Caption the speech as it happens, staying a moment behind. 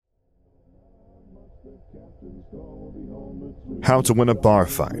How to win a bar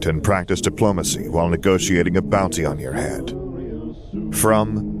fight and practice diplomacy while negotiating a bounty on your head.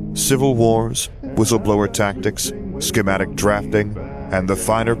 From Civil Wars, whistleblower tactics, schematic drafting, and the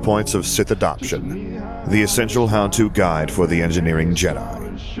finer points of Sith adoption, the essential how-to guide for the Engineering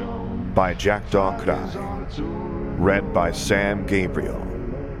Jedi. By Jackdaw Cry. Read by Sam Gabriel.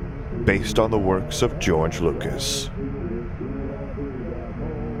 Based on the works of George Lucas.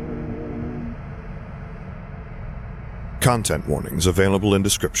 Content warnings available in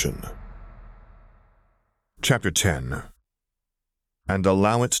description. Chapter 10. And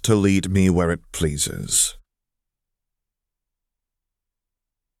allow it to lead me where it pleases.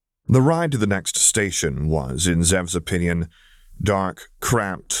 The ride to the next station was, in Zev's opinion, dark,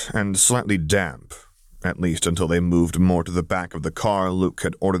 cramped, and slightly damp, at least until they moved more to the back of the car Luke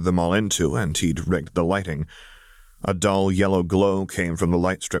had ordered them all into and he'd rigged the lighting. A dull yellow glow came from the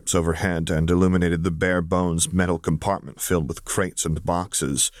light strips overhead and illuminated the bare-bones metal compartment filled with crates and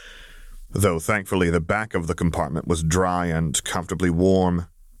boxes, though thankfully the back of the compartment was dry and comfortably warm.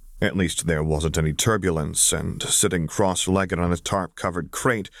 At least there wasn't any turbulence, and sitting cross-legged on a tarp-covered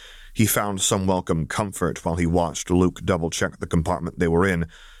crate, he found some welcome comfort while he watched Luke double-check the compartment they were in,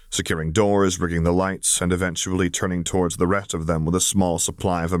 securing doors, rigging the lights, and eventually turning towards the rest of them with a small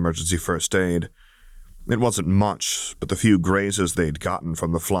supply of emergency first aid. It wasn't much, but the few grazes they'd gotten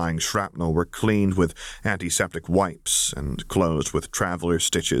from the flying shrapnel were cleaned with antiseptic wipes and closed with traveler's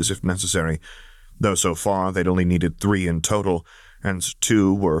stitches if necessary, though so far they'd only needed 3 in total, and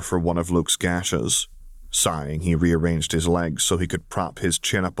 2 were for one of Luke's gashes. Sighing, he rearranged his legs so he could prop his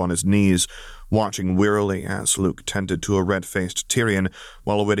chin up on his knees, watching wearily as Luke tended to a red-faced Tyrion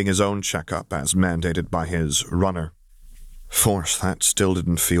while awaiting his own checkup as mandated by his runner. Force, that still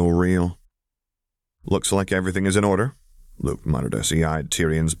didn't feel real. "Looks like everything is in order," Luke muttered as he eyed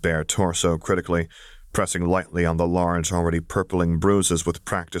Tyrion's bare torso critically, pressing lightly on the large, already purpling bruises with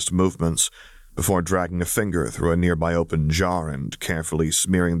practiced movements, before dragging a finger through a nearby open jar and carefully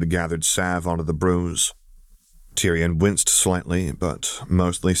smearing the gathered salve onto the bruise. Tyrion winced slightly, but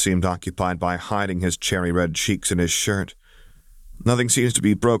mostly seemed occupied by hiding his cherry-red cheeks in his shirt. "Nothing seems to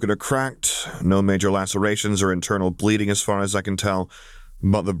be broken or cracked, no major lacerations or internal bleeding as far as I can tell,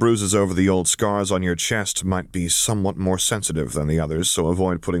 but the bruises over the old scars on your chest might be somewhat more sensitive than the others, so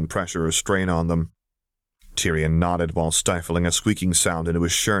avoid putting pressure or strain on them." Tyrion nodded while stifling a squeaking sound into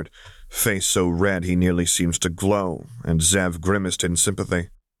his shirt, face so red he nearly seemed to glow, and Zev grimaced in sympathy.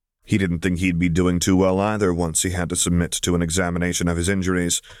 He didn't think he'd be doing too well either once he had to submit to an examination of his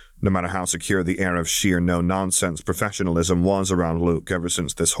injuries, no matter how secure the air of sheer no-nonsense professionalism was around Luke ever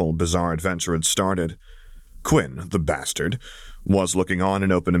since this whole bizarre adventure had started. Quinn, the bastard, was looking on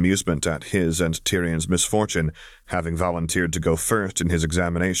in open amusement at his and Tyrion's misfortune, having volunteered to go first in his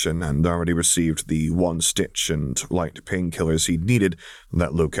examination and already received the 1 stitch and light painkillers he'd needed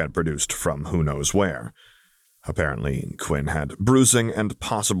that Luke had produced from who knows where. Apparently, Quinn had bruising and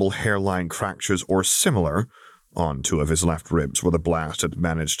possible hairline fractures or similar on 2 of his left ribs where the blast had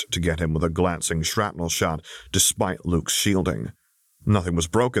managed to get him with a glancing shrapnel shot despite Luke's shielding. Nothing was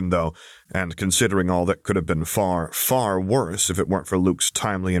broken, though, and considering all that could have been far, far worse if it weren't for Luke's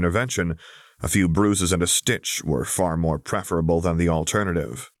timely intervention, a few bruises and a stitch were far more preferable than the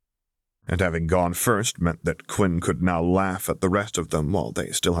alternative. And having gone first meant that Quinn could now laugh at the rest of them while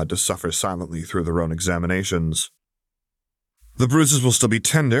they still had to suffer silently through their own examinations. "The bruises will still be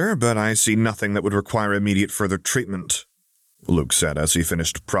tender, but I see nothing that would require immediate further treatment," Luke said as he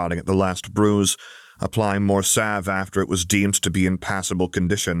finished prodding at the last bruise, applying more salve after it was deemed to be in passable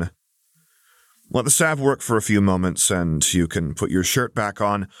condition. "Let the salve work for a few moments, and you can put your shirt back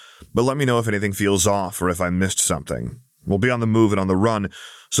on, but let me know if anything feels off or if I missed something. We'll be on the move and on the run,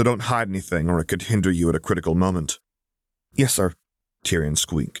 so don't hide anything or it could hinder you at a critical moment." "Yes, sir," Tyrion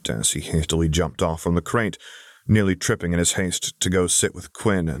squeaked as he hastily jumped off from the crate, nearly tripping in his haste to go sit with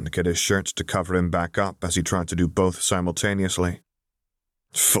Quinn and get his shirt to cover him back up as he tried to do both simultaneously.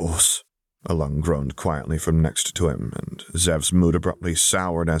 "Force," Alung groaned quietly from next to him, and Zev's mood abruptly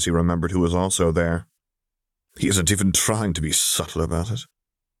soured as he remembered who was also there. "He isn't even trying to be subtle about it."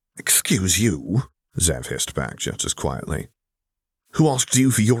 "Excuse you," Zev hissed back just as quietly. "Who asked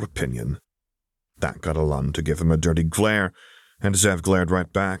you for your opinion?" That got Alung to give him a dirty glare, and Zev glared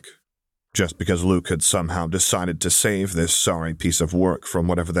right back. Just because Luke had somehow decided to save this sorry piece of work from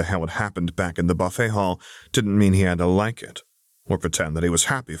whatever the hell had happened back in the buffet hall didn't mean he had to like it, or pretend that he was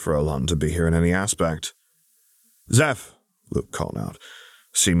happy for Alun to be here in any aspect. "Zev," Luke called out,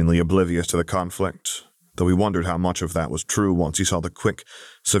 seemingly oblivious to the conflict, though he wondered how much of that was true once he saw the quick,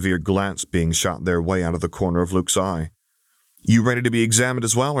 severe glance being shot their way out of the corner of Luke's eye. "You ready to be examined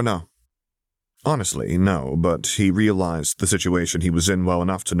as well, or no?" Honestly, no, but he realized the situation he was in well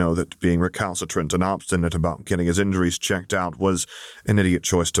enough to know that being recalcitrant and obstinate about getting his injuries checked out was an idiot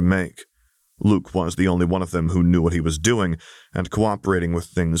choice to make. Luke was the only one of them who knew what he was doing, and cooperating with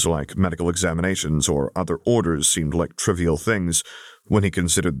things like medical examinations or other orders seemed like trivial things when he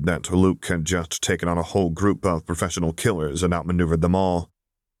considered that Luke had just taken on a whole group of professional killers and outmaneuvered them all.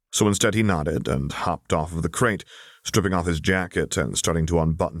 So instead he nodded and hopped off of the crate, stripping off his jacket and starting to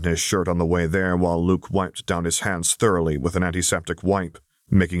unbutton his shirt on the way there while Luke wiped down his hands thoroughly with an antiseptic wipe,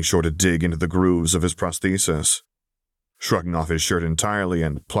 making sure to dig into the grooves of his prosthesis. Shrugging off his shirt entirely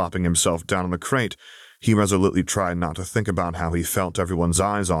and plopping himself down on the crate, he resolutely tried not to think about how he felt everyone's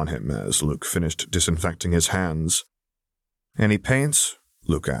eyes on him as Luke finished disinfecting his hands. "Any pains?"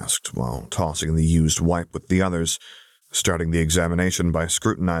 Luke asked while tossing the used wipe with the others, starting the examination by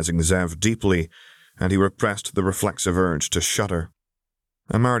scrutinizing Zev deeply, and he repressed the reflexive urge to shudder.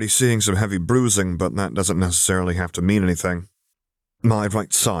 "I'm already seeing some heavy bruising, but that doesn't necessarily have to mean anything." "My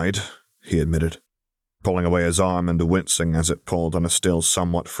right side," he admitted, pulling away his arm and wincing as it pulled on a still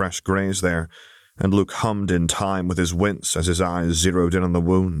somewhat fresh graze there, and Luke hummed in time with his wince as his eyes zeroed in on the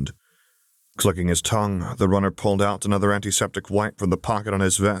wound. Clicking his tongue, the runner pulled out another antiseptic wipe from the pocket on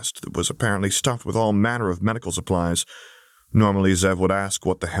his vest that was apparently stuffed with all manner of medical supplies. Normally Zev would ask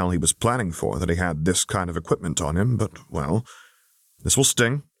what the hell he was planning for that he had this kind of equipment on him, but, well, "This will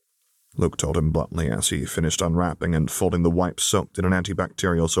sting," Luke told him bluntly as he finished unwrapping and folding the wipe soaked in an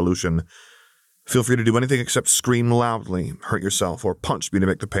antibacterial solution. "Feel free to do anything except scream loudly, hurt yourself, or punch me to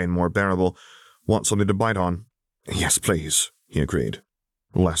make the pain more bearable. Want something to bite on?" "Yes, please," he agreed,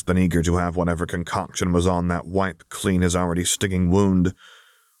 less than eager to have whatever concoction was on that wipe clean his already stinging wound.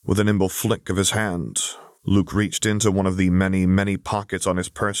 With a nimble flick of his hand, Luke reached into one of the many, many pockets on his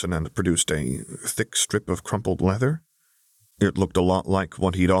person and produced a thick strip of crumpled leather. It looked a lot like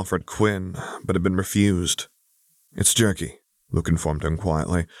what he'd offered Quinn, but had been refused. "It's jerky," Luke informed him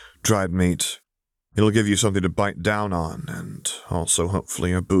quietly. "Dried meat. It'll give you something to bite down on, and also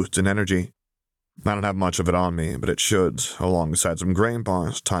hopefully a boost in energy. I don't have much of it on me, but it should, alongside some grain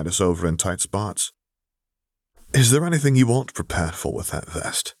bars, tide us over in tight spots." "Is there anything you want prepared for with that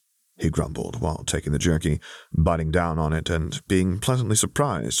vest?" he grumbled while taking the jerky, biting down on it and being pleasantly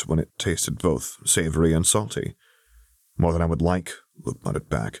surprised when it tasted both savory and salty. "More than I would like," Luke muttered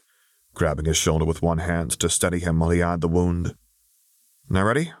back, grabbing his shoulder with one hand to steady him while he eyed the wound. "Now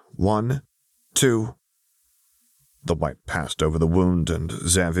ready? 1, 2... The wipe passed over the wound, and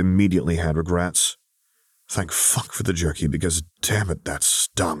Zev immediately had regrets. Thank fuck for the jerky, because damn it, that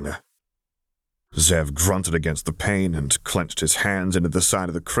stung. Zev grunted against the pain and clenched his hands into the side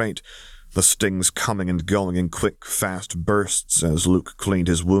of the crate, the stings coming and going in quick, fast bursts as Luke cleaned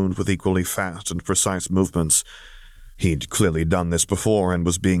his wound with equally fast and precise movements. He'd clearly done this before and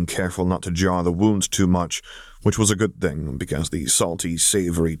was being careful not to jar the wound too much, which was a good thing because the salty,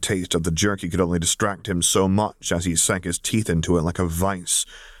 savory taste of the jerky could only distract him so much as he sank his teeth into it like a vice.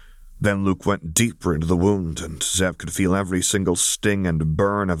 Then Luke went deeper into the wound, and Zev could feel every single sting and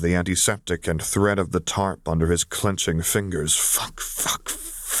burn of the antiseptic and thread of the tarp under his clenching fingers.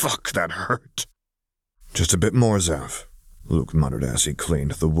 Fuck, that hurt. "Just a bit more, Zev," Luke muttered as he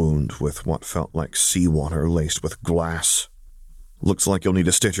cleaned the wound with what felt like seawater laced with glass. "Looks like you'll need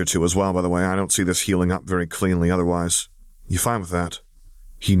a stitch or two as well, by the way. I don't see this healing up very cleanly otherwise. You fine with that?"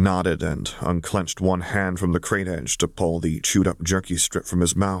 He nodded and unclenched one hand from the crate edge to pull the chewed-up jerky strip from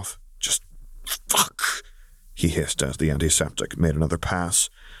his mouth. "Just fuck," he hissed as the antiseptic made another pass.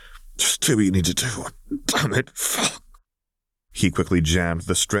 "Just do what you need to do. Damn it, fuck." He quickly jammed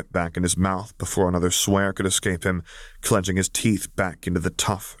the strip back in his mouth before another swear could escape him, clenching his teeth back into the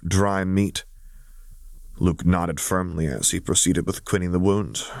tough, dry meat. Luke nodded firmly as he proceeded with cleaning the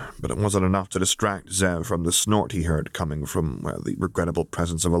wound, but it wasn't enough to distract Zev from the snort he heard coming from where the regrettable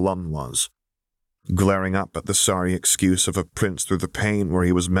presence of Alun was. Glaring up at the sorry excuse of a prince through the pain where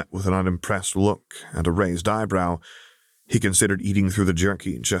he was met with an unimpressed look and a raised eyebrow, he considered eating through the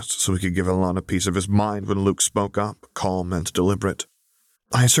jerky just so he could give Alun a piece of his mind when Luke spoke up, calm and deliberate.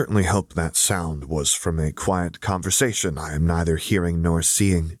 "I certainly hope that sound was from a quiet conversation I am neither hearing nor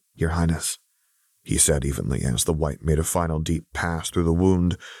seeing, Your Highness," he said evenly as the wipe made a final deep pass through the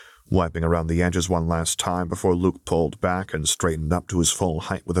wound, wiping around the edges one last time before Luke pulled back and straightened up to his full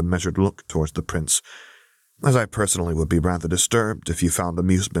height with a measured look towards the prince. "As I personally would be rather disturbed if you found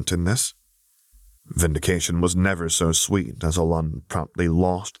amusement in this." Vindication was never so sweet as Alun promptly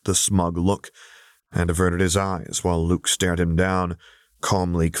lost the smug look and averted his eyes while Luke stared him down,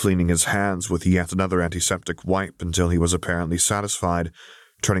 calmly cleaning his hands with yet another antiseptic wipe until he was apparently satisfied,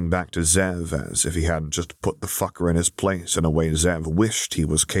 turning back to Zev as if he hadn't just put the fucker in his place in a way Zev wished he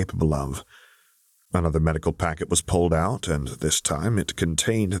was capable of. Another medical packet was pulled out, and this time it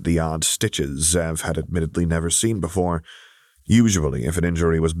contained the odd stitches Zev had admittedly never seen before. Usually, if an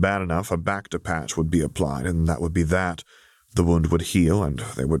injury was bad enough, a Bacta patch would be applied, and that would be that. The wound would heal, and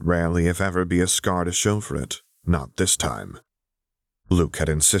there would rarely, if ever, be a scar to show for it. Not this time. Luke had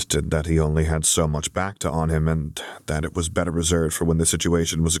insisted that he only had so much Bacta on him, and that it was better reserved for when the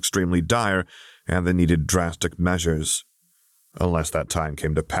situation was extremely dire and they needed drastic measures. Unless that time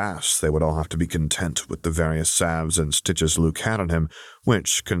came to pass, they would all have to be content with the various salves and stitches Luke had on him,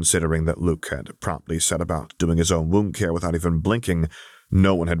 which, considering that Luke had promptly set about doing his own wound care without even blinking,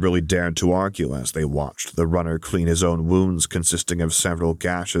 no one had really dared to argue as they watched the runner clean his own wounds consisting of several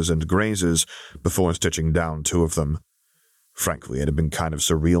gashes and grazes before stitching down 2 of them. Frankly, it had been kind of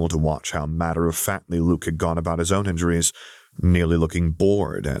surreal to watch how matter-of-factly Luke had gone about his own injuries, nearly looking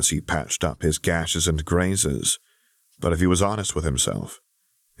bored as he patched up his gashes and grazes. But if he was honest with himself,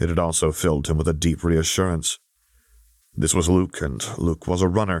 it had also filled him with a deep reassurance. This was Luke, and Luke was a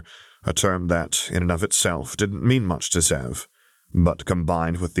runner, a term that, in and of itself, didn't mean much to Zev, but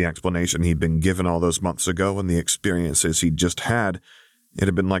combined with the explanation he'd been given all those months ago and the experiences he'd just had, it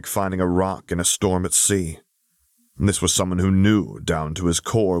had been like finding a rock in a storm at sea. This was someone who knew, down to his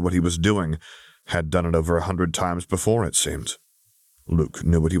core, what he was doing, had done it over 100 times before, it seemed. Luke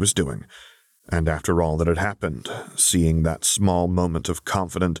knew what he was doing. And after all that had happened, seeing that small moment of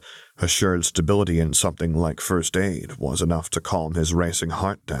confident, assured stability in something like first aid was enough to calm his racing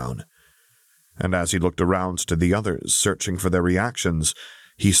heart down. And as he looked around to the others, searching for their reactions,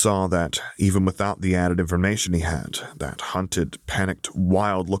 he saw that, even without the added information he had, that hunted, panicked,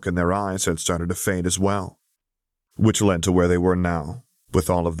 wild look in their eyes had started to fade as well. Which led to where they were now, with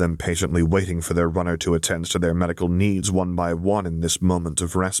all of them patiently waiting for their runner to attend to their medical needs one by one in this moment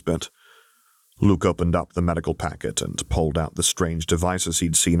of respite. Luke opened up the medical packet and pulled out the strange devices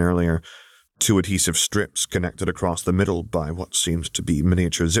he'd seen earlier, 2 adhesive strips connected across the middle by what seemed to be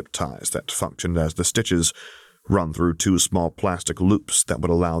miniature zip ties that functioned as the stitches, run through 2 small plastic loops that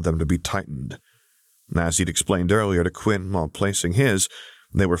would allow them to be tightened. As he'd explained earlier to Quinn while placing his,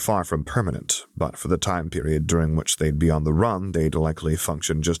 they were far from permanent, but for the time period during which they'd be on the run, they'd likely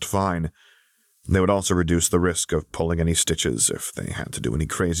function just fine. They would also reduce the risk of pulling any stitches if they had to do any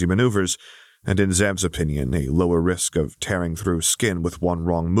crazy maneuvers, and in Zev's opinion, a lower risk of tearing through skin with one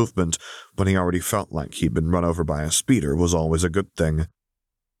wrong movement when he already felt like he'd been run over by a speeder was always a good thing.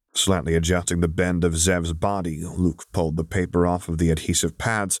 Slightly adjusting the bend of Zev's body, Luke pulled the paper off of the adhesive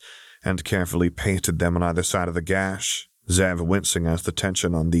pads and carefully pasted them on either side of the gash, Zev wincing as the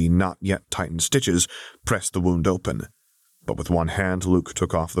tension on the not-yet-tightened stitches pressed the wound open. But with one hand, Luke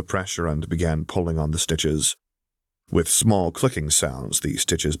took off the pressure and began pulling on the stitches. With small clicking sounds, the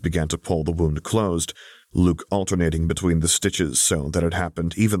stitches began to pull the wound closed, Luke alternating between the stitches so that it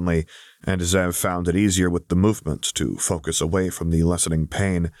happened evenly, and Zev found it easier with the movement to focus away from the lessening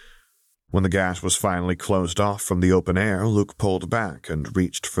pain. When the gash was finally closed off from the open air, Luke pulled back and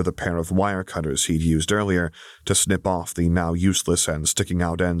reached for the pair of wire cutters he'd used earlier to snip off the now useless and sticking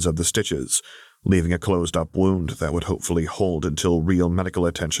out ends of the stitches, leaving a closed-up wound that would hopefully hold until real medical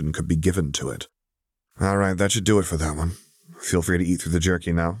attention could be given to it. "All right, that should do it for that one. Feel free to eat through the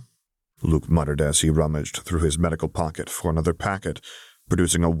jerky now," Luke muttered as he rummaged through his medical pocket for another packet,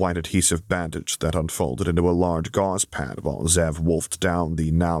 producing a white adhesive bandage that unfolded into a large gauze pad while Zev wolfed down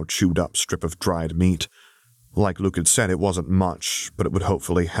the now chewed-up strip of dried meat. Like Luke had said, it wasn't much, but it would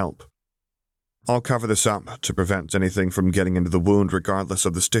hopefully help. "I'll cover this up to prevent anything from getting into the wound regardless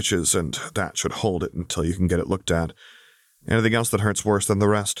of the stitches, and that should hold it until you can get it looked at. Anything else that hurts worse than the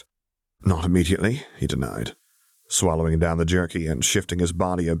rest?" "Not immediately," he denied, swallowing down the jerky and shifting his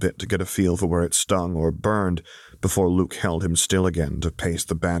body a bit to get a feel for where it stung or burned before Luke held him still again to paste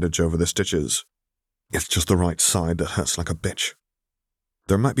the bandage over the stitches. "It's just the right side that hurts like a bitch."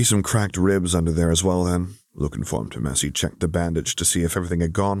 "There might be some cracked ribs under there as well then," Luke informed him as he checked the bandage to see if everything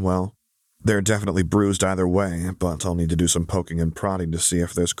had gone well. "They're definitely bruised either way, but I'll need to do some poking and prodding to see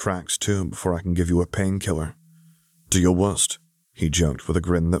if there's cracks too before I can give you a painkiller." "Do your worst," he joked with a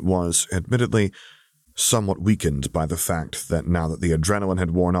grin that was, admittedly, somewhat weakened by the fact that now that the adrenaline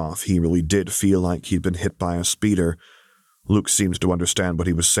had worn off, he really did feel like he'd been hit by a speeder. Luke seemed to understand what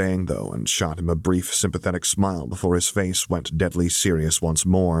he was saying, though, and shot him a brief, sympathetic smile before his face went deadly serious once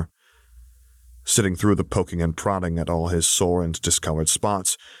more. Sitting through the poking and prodding at all his sore and discolored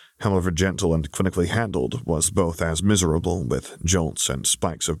spots, however gentle and clinically handled, was both as miserable, with jolts and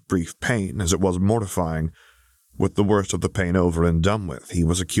spikes of brief pain, as it was mortifying. With the worst of the pain over and done with, he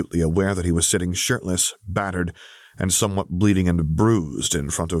was acutely aware that he was sitting shirtless, battered, and somewhat bleeding and bruised in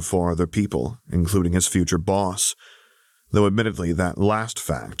front of 4 other people, including his future boss. though admittedly that last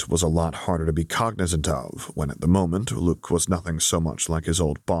fact was a lot harder to be cognizant of when at the moment Luke was nothing so much like his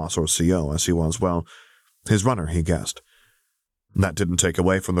old boss or CO as he was, well, his runner, he guessed. That didn't take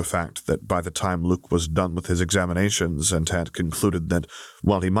away from the fact that by the time Luke was done with his examinations and had concluded that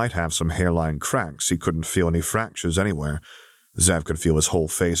while he might have some hairline cracks, he couldn't feel any fractures anywhere, Zev could feel his whole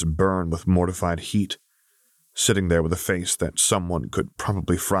face burn with mortified heat. Sitting there with a face that someone could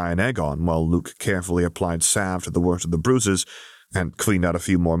probably fry an egg on while Luke carefully applied salve to the worst of the bruises and cleaned out a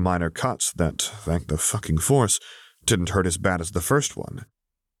few more minor cuts that, thank the fucking force, didn't hurt as bad as the first one.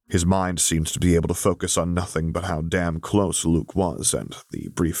 His mind seemed to be able to focus on nothing but how damn close Luke was and the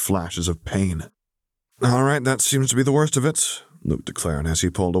brief flashes of pain. "All right, that seems to be the worst of it," Luke declared as he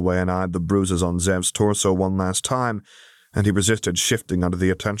pulled away and eyed the bruises on Zev's torso one last time, and he resisted shifting under the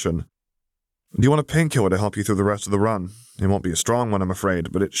attention. "Do you want a painkiller to help you through the rest of the run? It won't be a strong one, I'm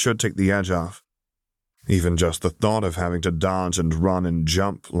afraid, but it should take the edge off." Even just the thought of having to dodge and run and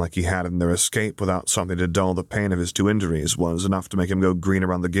jump like he had in their escape without something to dull the pain of his two injuries was enough to make him go green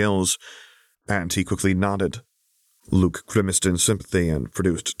around the gills, and he quickly nodded. Luke grimaced in sympathy and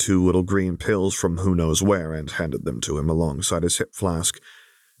produced 2 little green pills from who knows where and handed them to him alongside his hip flask,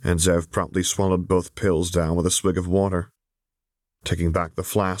 and Zev promptly swallowed both pills down with a swig of water. Taking back the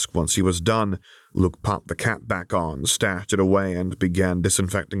flask once he was done, Luke popped the cap back on, stashed it away, and began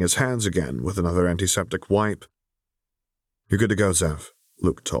disinfecting his hands again with another antiseptic wipe. "You're good to go, Zev,"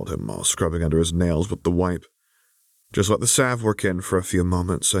 Luke told him while scrubbing under his nails with the wipe. "Just let the salve work in for a few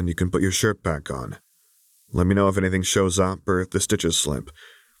moments and you can put your shirt back on. Let me know if anything shows up or if the stitches slip.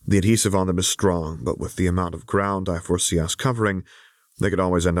 The adhesive on them is strong, but with the amount of ground I foresee us covering, they could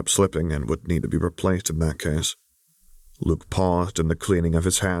always end up slipping and would need to be replaced in that case." Luke paused in the cleaning of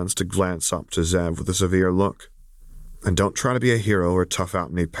his hands to glance up to Zev with a severe look. "And don't try to be a hero or tough out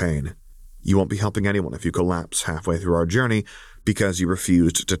any pain. You won't be helping anyone if you collapse halfway through our journey because you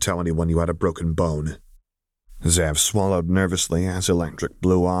refused to tell anyone you had a broken bone." Zev swallowed nervously as electric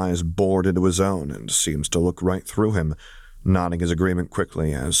blue eyes bored into his own and seemed to look right through him, nodding his agreement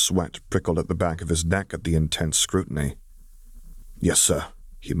quickly as sweat prickled at the back of his neck at the intense scrutiny. "Yes, sir,"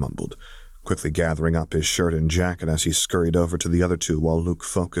 he mumbled, quickly gathering up his shirt and jacket as he scurried over to the other 2 while Luke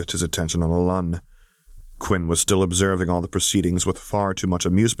focused his attention on Alun. Quinn was still observing all the proceedings with far too much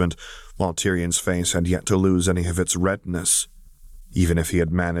amusement, while Tyrion's face had yet to lose any of its redness. Even if he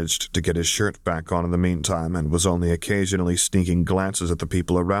had managed to get his shirt back on in the meantime and was only occasionally sneaking glances at the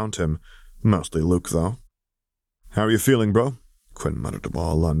people around him, mostly Luke, though. "How are you feeling, bro?" Quinn muttered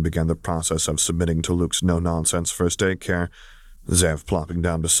while Alun began the process of submitting to Luke's no-nonsense first aid care, Zev plopping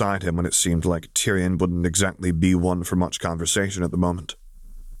down beside him when it seemed like Tyrion wouldn't exactly be one for much conversation at the moment.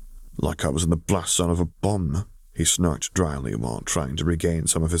 "Like I was in the blast zone of a bomb," he snorted dryly while trying to regain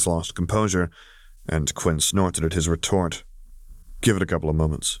some of his lost composure, and Quinn snorted at his retort. "Give it a couple of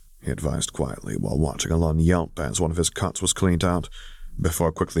moments," he advised quietly while watching Alun yelp as one of his cuts was cleaned out,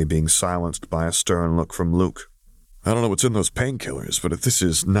 before quickly being silenced by a stern look from Luke. "I don't know what's in those painkillers, but if this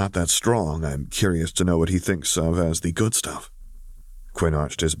is not that strong, I'm curious to know what he thinks of as the good stuff." Quinn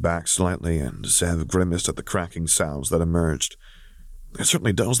arched his back slightly, and Zev grimaced at the cracking sounds that emerged. "It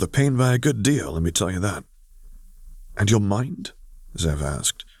certainly dulls the pain by a good deal, let me tell you that." "And you'll mind?" Zev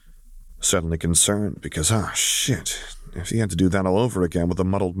asked, suddenly concerned because, shit, if he had to do that all over again with a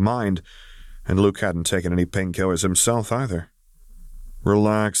muddled mind, and Luke hadn't taken any painkillers himself either.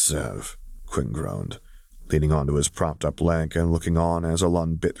 "Relax, Zev," Quinn groaned, leaning onto his propped-up leg and looking on as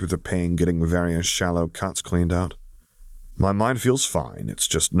Alun bit through the pain getting various shallow cuts cleaned out. "My mind feels fine, it's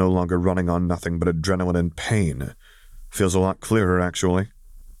just no longer running on nothing but adrenaline and pain. Feels a lot clearer, actually."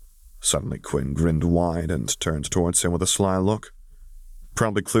 Suddenly Quinn grinned wide and turned towards him with a sly look.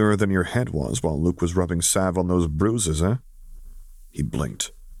 "Probably clearer than your head was while Luke was rubbing salve on those bruises, eh?" He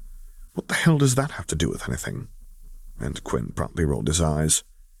blinked. "What the hell does that have to do with anything?" And Quinn promptly rolled his eyes.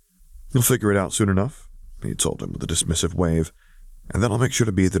 "You'll figure it out soon enough," he told him with a dismissive wave, "and then I'll make sure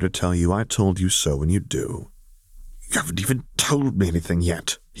to be there to tell you I told you so when you do." "You haven't even told me anything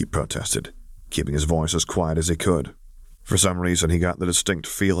yet," he protested, keeping his voice as quiet as he could. For some reason, he got the distinct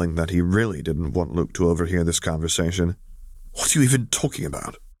feeling that he really didn't want Luke to overhear this conversation. "What are you even talking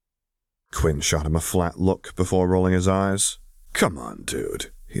about?" Quinn shot him a flat look before rolling his eyes. "Come on,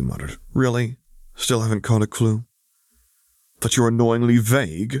 dude," he muttered. "Really? Still haven't caught a clue?" "But you're annoyingly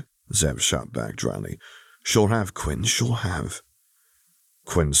vague," Zev shot back dryly. "Sure have, Quinn, sure have."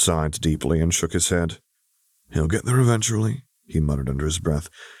 Quinn sighed deeply and shook his head. "He'll get there eventually," he muttered under his breath.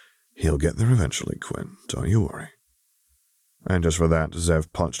 "He'll get there eventually, Quinn. Don't you worry." And just for that,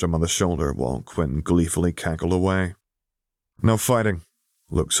 Zev punched him on the shoulder while Quinn gleefully cackled away. "No fighting.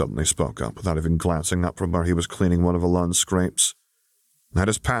 Luke suddenly spoke up without even glancing up from where he was cleaning one of Alun's scrapes. "I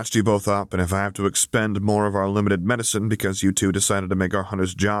just patched you both up, and if I have to expend more of our limited medicine because you two decided to make our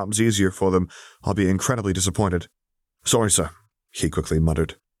hunters' jobs easier for them, I'll be incredibly disappointed." "Sorry, sir," he quickly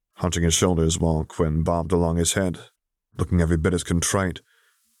muttered, hunching his shoulders while Quinn bobbed along his head, looking every bit as contrite.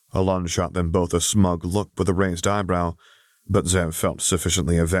 Alun shot them both a smug look with a raised eyebrow, but Zev felt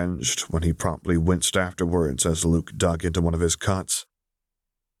sufficiently avenged when he promptly winced afterwards as Luke dug into one of his cuts.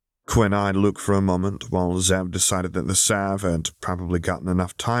 Quinn eyed Luke for a moment while Zev decided that the salve had probably gotten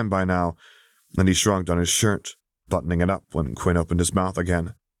enough time by now, and he shrugged on his shirt, buttoning it up when Quinn opened his mouth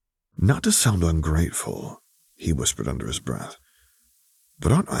again. "Not to sound ungrateful," he whispered under his breath,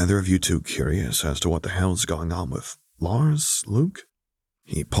 "but aren't either of you two curious as to what the hell's going on with Lars, Luke?"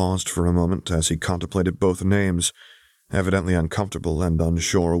 He paused for a moment as he contemplated both names, evidently uncomfortable and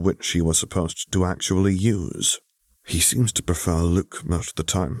unsure which he was supposed to actually use. "He seems to prefer Luke most of the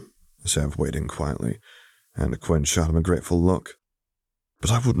time," Zev weighed in quietly, and Quinn shot him a grateful look.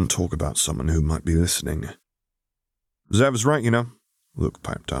 "But I wouldn't talk about someone who might be listening." "Zev's right, you know," Luke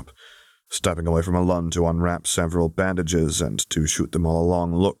piped up, stepping away from Alun to unwrap several bandages and to shoot them all a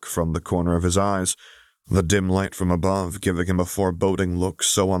long look from the corner of his eyes, the dim light from above giving him a foreboding look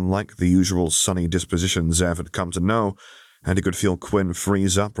so unlike the usual sunny disposition Zev had come to know, and he could feel Quinn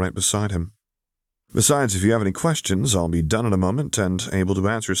freeze up right beside him. "Besides, if you have any questions, I'll be done in a moment and able to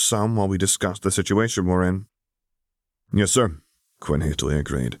answer some while we discuss the situation we're in." "Yes, sir," Quinn hastily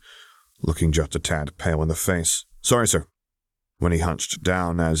agreed, looking just a tad pale in the face. "Sorry, sir." When he hunched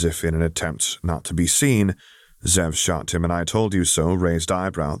down as if in an attempt not to be seen, Zev shot him an "I told you so" raised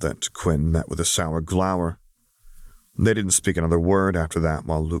eyebrow that Quinn met with a sour glower. They didn't speak another word after that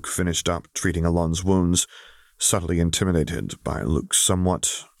while Luke finished up treating Alun's wounds, subtly intimidated by Luke's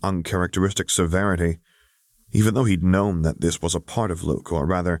somewhat uncharacteristic severity. Even though he'd known that this was a part of Luke, or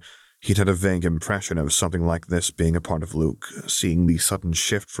rather, he'd had a vague impression of something like this being a part of Luke, seeing the sudden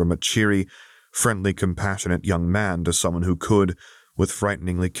shift from a cheery, friendly, compassionate young man to someone who could, with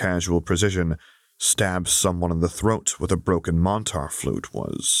frighteningly casual precision, stab someone in the throat with a broken Montar flute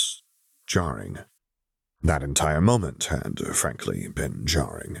was jarring. That entire moment had, frankly, been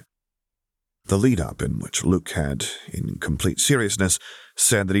jarring. The lead-up in which Luke had, in complete seriousness,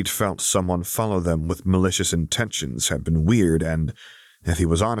 said that he'd felt someone follow them with malicious intentions had been weird and, if he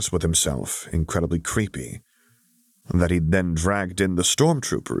was honest with himself, incredibly creepy. That he'd then dragged in the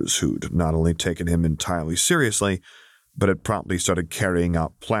stormtroopers who'd not only taken him entirely seriously, but had promptly started carrying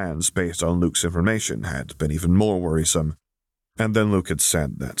out plans based on Luke's information had been even more worrisome. And then Luke had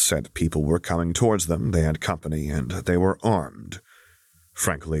said that said people were coming towards them, they had company, and they were armed.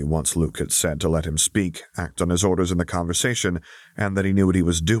 Frankly, once Luke had said to let him speak, act on his orders in the conversation, and that he knew what he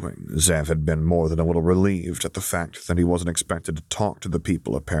was doing, Zev had been more than a little relieved at the fact that he wasn't expected to talk to the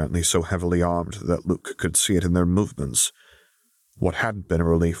people apparently so heavily armed that Luke could see it in their movements. What hadn't been a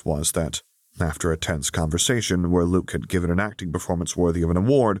relief was that, after a tense conversation where Luke had given an acting performance worthy of an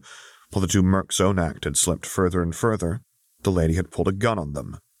award, while the two mercs' own act had slipped further and further, the lady had pulled a gun on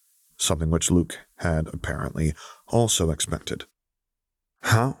them, something which Luke had apparently also expected.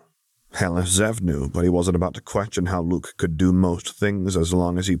 How? Hell if Zev knew, but he wasn't about to question how Luke could do most things as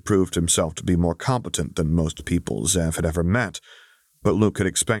long as he proved himself to be more competent than most people Zev had ever met. But Luke had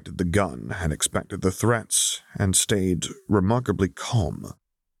expected the gun, had expected the threats, and stayed remarkably calm.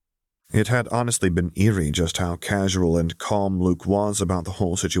 It had honestly been eerie just how casual and calm Luke was about the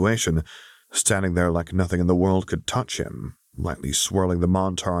whole situation, standing there like nothing in the world could touch him, lightly swirling the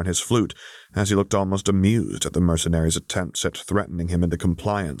Montar on his flute as he looked almost amused at the mercenaries' attempts at threatening him into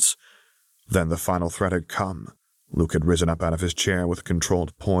compliance. Then the final threat had come. Luke had risen up out of his chair with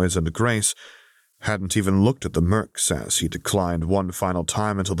controlled poise and grace, hadn't even looked at the mercs as he declined one final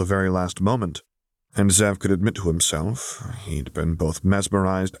time until the very last moment, and Zev could admit to himself he'd been both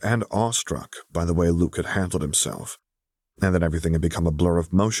mesmerized and awestruck by the way Luke had handled himself, and then everything had become a blur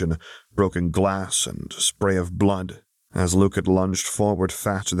of motion, broken glass and spray of blood, as Luke had lunged forward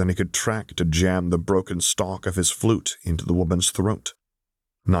faster than he could track to jam the broken stalk of his flute into the woman's throat.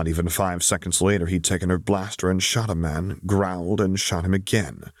 Not even 5 seconds later he'd taken her blaster and shot a man, growled and shot him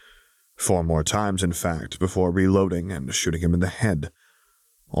again. 4 more times, in fact, before reloading and shooting him in the head,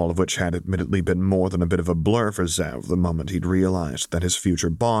 all of which had admittedly been more than a bit of a blur for Zev the moment he'd realized that his future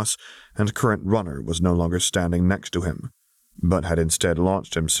boss and current runner was no longer standing next to him, but had instead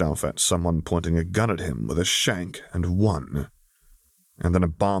launched himself at someone pointing a gun at him with a shank and won. And then a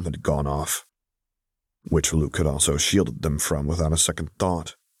bomb had gone off, which Luke had also shielded them from without a second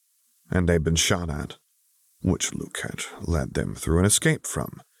thought, and they'd been shot at, which Luke had led them through an escape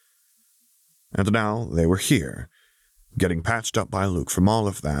from. And now they were here, getting patched up by Luke from all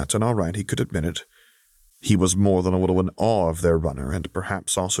of that, and all right, he could admit it. He was more than a little in awe of their runner, and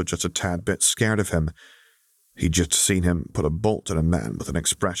perhaps also just a tad bit scared of him. He'd just seen him put a bolt in a man with an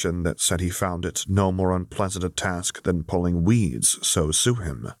expression that said he found it no more unpleasant a task than pulling weeds, so sue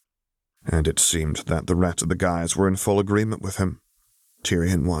him. And it seemed that the rest of the guys were in full agreement with him.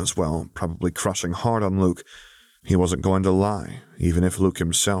 Tyrion was, well, probably crushing hard on Luke. He wasn't going to lie, even if Luke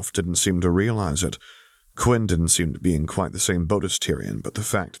himself didn't seem to realize it. Quinn didn't seem to be in quite the same boat as Tyrion, but the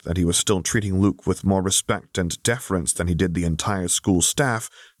fact that he was still treating Luke with more respect and deference than he did the entire school staff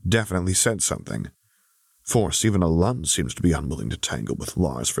definitely said something. Force, even a Lund seems to be unwilling to tangle with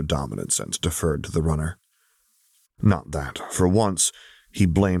Lars for dominance and deferred to the runner. Not that, for once, he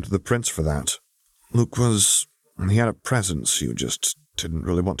blamed the prince for that. Luke he had a presence you just didn't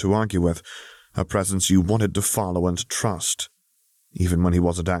really want to argue with, a presence you wanted to follow and trust, even when he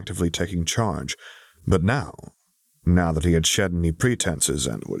wasn't actively taking charge. But now that he had shed any pretenses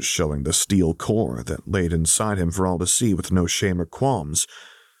and was showing the steel core that laid inside him for all to see with no shame or qualms,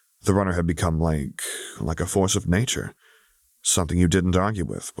 the runner had become like a force of nature, something you didn't argue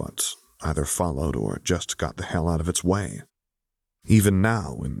with, but either followed or just got the hell out of its way. Even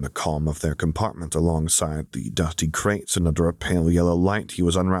now, in the calm of their compartment alongside the dusty crates and under a pale yellow light, he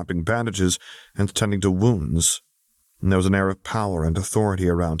was unwrapping bandages and tending to wounds. There was an air of power and authority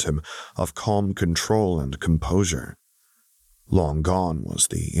around him, of calm control and composure. Long gone was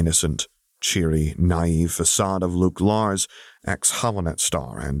the innocent, cheery, naive facade of Luke Lars, ex-Holonet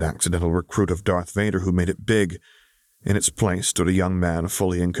star and accidental recruit of Darth Vader who made it big. In its place stood a young man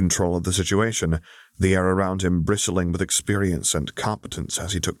fully in control of the situation, the air around him bristling with experience and competence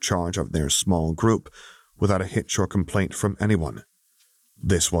as he took charge of their small group, without a hitch or complaint from anyone.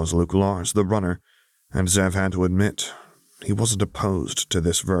 This was Luke Lars, the runner, and Zev had to admit he wasn't opposed to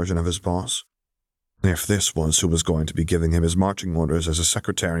this version of his boss. If this was who was going to be giving him his marching orders as a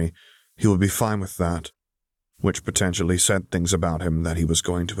secretary, he would be fine with that, which potentially said things about him that he was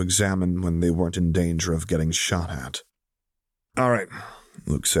going to examine when they weren't in danger of getting shot at. "All right,"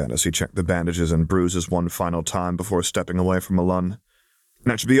 Luke said as he checked the bandages and bruises one final time before stepping away from Malun.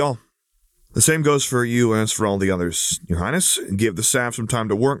 "That should be all. The same goes for you as for all the others. Your Highness, give the staff some time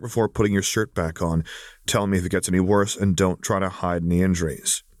to work before putting your shirt back on. Tell me if it gets any worse, and don't try to hide any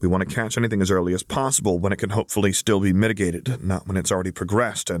injuries. We want to catch anything as early as possible when it can hopefully still be mitigated, not when it's already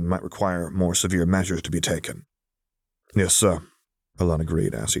progressed and might require more severe measures to be taken." "Yes, sir," Malun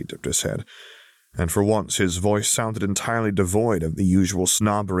agreed as he dipped his head, and for once his voice sounded entirely devoid of the usual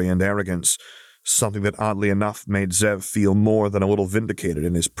snobbery and arrogance, something that oddly enough made Zev feel more than a little vindicated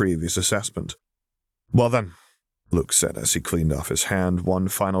in his previous assessment. "Well then," Luke said as he cleaned off his hand one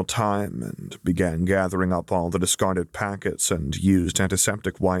final time and began gathering up all the discarded packets and used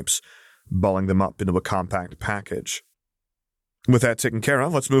antiseptic wipes, balling them up into a compact package. "With that taken care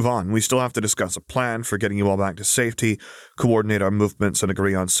of, let's move on. We still have to discuss a plan for getting you all back to safety, coordinate our movements, and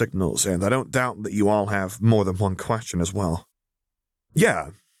agree on signals, and I don't doubt that you all have more than one question as well." "Yeah,"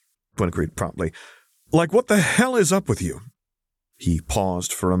 Quinn agreed promptly. "Like, what the hell is up with you?" He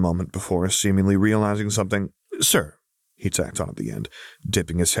paused for a moment before seemingly realizing something. "Sir," he tacked on at the end,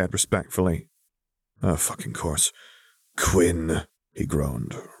 dipping his head respectfully. "Oh, fucking course. Quinn," he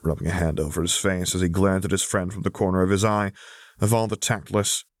groaned, rubbing a hand over his face as he glared at his friend from the corner of his eye, of all the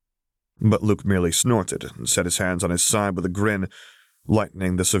tactless. But Luke merely snorted and set his hands on his side with a grin,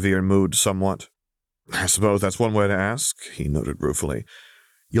 lightening the severe mood somewhat. "I suppose that's one way to ask," he noted ruefully.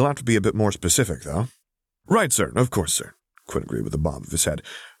 "You'll have to be a bit more specific, though." "Right, sir. Of course, sir," Quinn agreed with a bob of his head.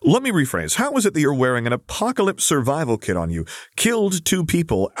 "Let me rephrase. How is it that you're wearing an apocalypse survival kit on you, killed 2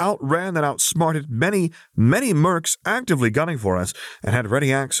 people, outran and outsmarted many, many mercs actively gunning for us, and had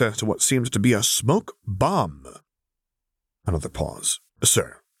ready access to what seems to be a smoke bomb?" Another pause.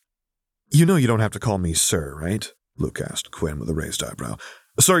 "Sir." "You know you don't have to call me sir, right?" Luke asked Quinn with a raised eyebrow.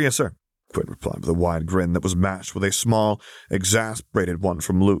 "Sir, yes, sir," Quinn replied with a wide grin that was matched with a small, exasperated one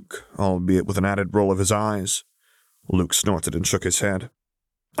from Luke, albeit with an added roll of his eyes. Luke snorted and shook his head.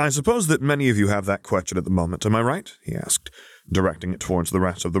 "I suppose that many of you have that question at the moment, am I right?" he asked, directing it towards the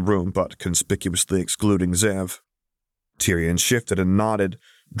rest of the room, but conspicuously excluding Zev. Tyrion shifted and nodded,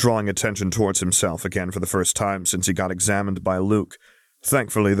 drawing attention towards himself again for the first time since he got examined by Luke.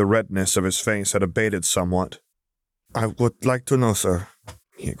 Thankfully, the redness of his face had abated somewhat. "I would like to know, sir,"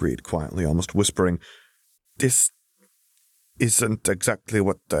 he agreed quietly, almost whispering. "This isn't exactly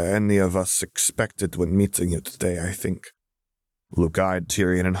what any of us expected when meeting you today, I think." Luke eyed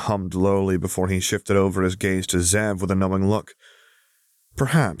Tyrion and hummed lowly before he shifted over his gaze to Zev with a knowing look.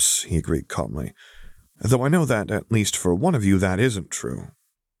 "Perhaps," he agreed calmly, "though I know that, at least for one of you, that isn't true.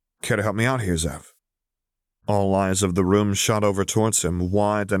 Care to help me out here, Zev?" All eyes of the room shot over towards him,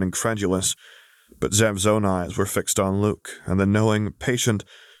 wide and incredulous, but Zev's own eyes were fixed on Luke, and the knowing, patient,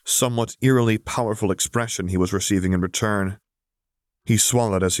 somewhat eerily powerful expression he was receiving in return. He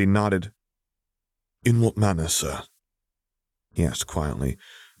swallowed as he nodded. "In what manner, sir?" he asked quietly,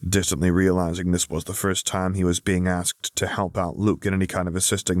 distantly realizing this was the first time he was being asked to help out Luke in any kind of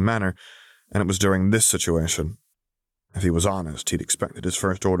assisting manner, and it was during this situation. If he was honest, he'd expected his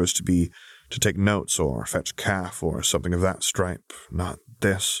first orders to be to take notes or fetch calf or something of that stripe, not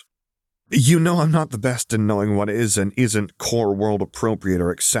this. "You know I'm not the best in knowing what is and isn't core world appropriate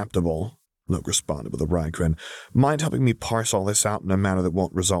or acceptable," Luke responded with a wry grin. "Mind helping me parse all this out in a manner that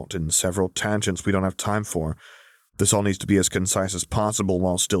won't result in several tangents we don't have time for? This all needs to be as concise as possible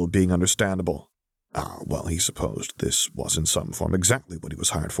while still being understandable." Well, he supposed this was in some form exactly what he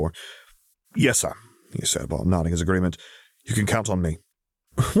was hired for. "Yes, sir," he said while nodding his agreement. "You can count on me."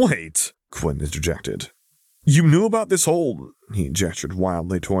 "Wait," Quinn interjected. "You knew about this whole," he gestured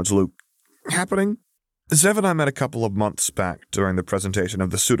wildly towards Luke, "happening?" "Zev and I met a couple of months back during the presentation of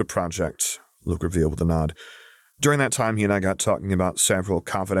the Suda project," Luke revealed with a nod. "During that time, he and I got talking about several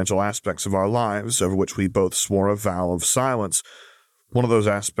confidential aspects of our lives, over which we both swore a vow of silence. One of those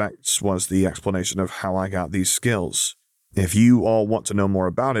aspects was the explanation of how I got these skills. If you all want to know more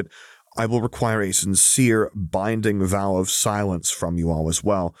about it, I will require a sincere, binding vow of silence from you all as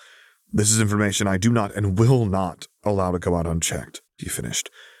well. This is information I do not and will not allow to go out unchecked," he finished,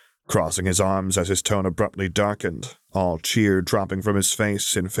 crossing his arms as his tone abruptly darkened, all cheer dropping from his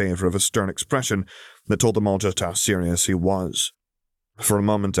face in favor of a stern expression that told them all just how serious he was. For a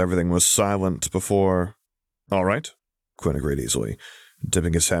moment, everything was silent before... "All right," Quinn agreed easily,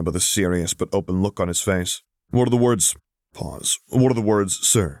 dipping his head with a serious but open look on his face. "What are the words?" Pause. "What are the words,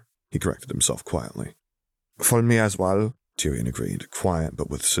 sir?" he corrected himself quietly. "For me as well," Tyrion agreed, quiet but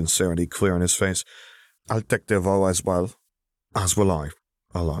with sincerity clear in his face. "I'll take the vow as well." "As will I,"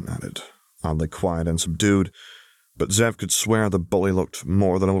 Alon added, oddly quiet and subdued, but Zev could swear the bully looked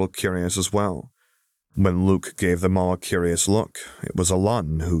more than a little curious as well. When Luke gave them all a curious look, it was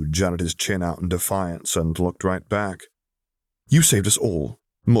Alon who jutted his chin out in defiance and looked right back. "You saved us all,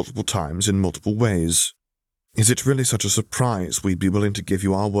 multiple times in multiple ways. Is it really such a surprise we'd be willing to give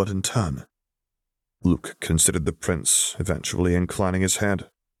you our word in turn?" Luke considered the prince, eventually inclining his head.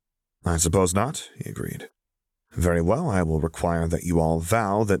 "I suppose not," he agreed. "Very well, I will require that you all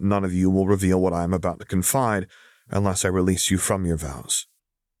vow that none of you will reveal what I am about to confide unless I release you from your vows.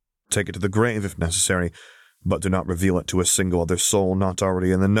 Take it to the grave if necessary, but do not reveal it to a single other soul not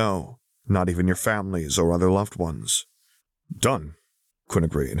already in the know, not even your families or other loved ones." "Done," Quinn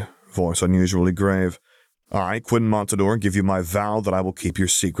agreed, voice unusually grave. "I, Quinn Montador, give you my vow that I will keep your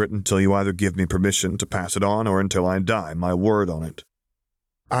secret until you either give me permission to pass it on or until I die, my word on it."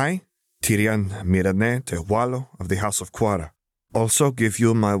 "I, Tyrion Mirane Tehualo of the House of Quara, also give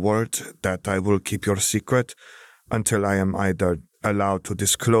you my word that I will keep your secret until I am either allowed to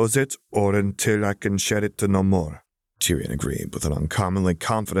disclose it or until I can share it no more," Tyrion agreed with an uncommonly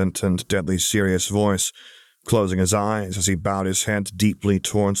confident and deadly serious voice, closing his eyes as he bowed his head deeply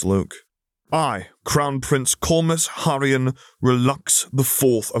towards Luke. "I, Crown Prince Cormus Harian Relux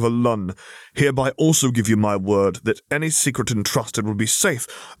IV of Alun, hereby also give you my word that any secret entrusted will be safe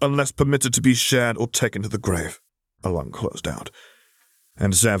unless permitted to be shared or taken to the grave," Alun closed out.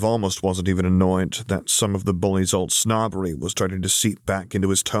 And Zev almost wasn't even annoyed that some of the bully's old snobbery was starting to seep back into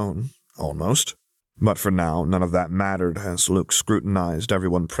his tone. Almost. But for now, none of that mattered as Luke scrutinized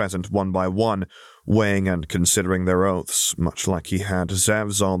everyone present one by one, weighing and considering their oaths, much like he had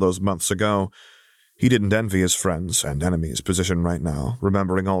Zev's all those months ago. He didn't envy his friends and enemies' position right now,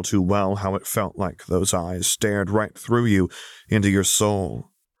 remembering all too well how it felt like those eyes stared right through you, into your soul,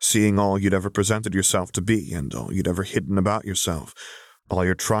 seeing all you'd ever presented yourself to be and all you'd ever hidden about yourself, all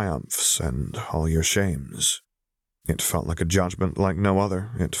your triumphs and all your shames. It felt like a judgment like no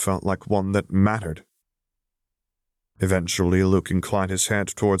other. It felt like one that mattered. Eventually, Luke inclined his head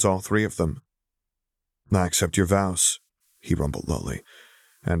towards all three of them. "I accept your vows," he rumbled lowly,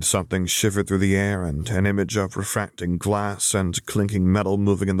 and something shivered through the air, and an image of refracting glass and clinking metal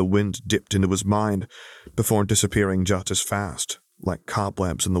moving in the wind dipped into his mind, before disappearing just as fast, like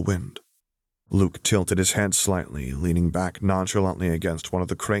cobwebs in the wind. Luke tilted his head slightly, leaning back nonchalantly against one of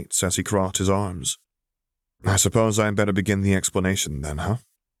the crates as he crossed his arms. "I suppose I'd better begin the explanation then, huh?"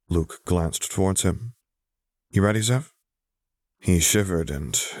 Luke glanced towards him. "You ready, Zev?" He shivered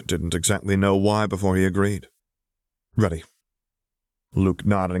and didn't exactly know why before he agreed. "Ready." Luke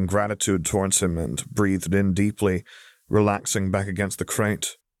nodded in gratitude towards him and breathed in deeply, relaxing back against the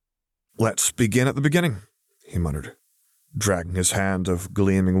crate. "Let's begin at the beginning," he muttered, dragging his hand of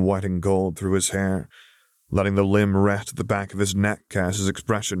gleaming white and gold through his hair. letting the limb rest at the back of his neck as his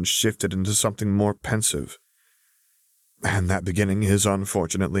expression shifted into something more pensive. And that beginning is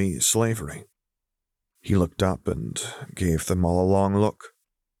unfortunately slavery. He looked up and gave them all a long look.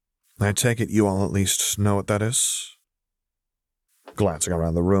 I take it you all at least know what that is? Glancing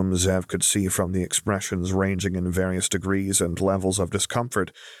around the room, Zev could see from the expressions ranging in various degrees and levels of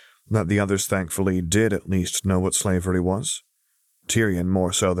discomfort that the others thankfully did at least know what slavery was. Tyrion,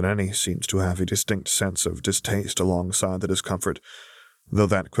 more so than any, seems to have a distinct sense of distaste alongside the discomfort, though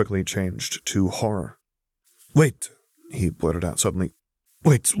that quickly changed to horror. "Wait," he blurted out suddenly.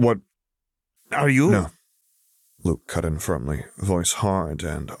 "Wait, what? Are you?" "No," Luke cut in firmly, voice hard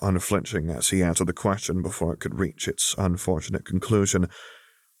and unflinching as he answered the question before it could reach its unfortunate conclusion.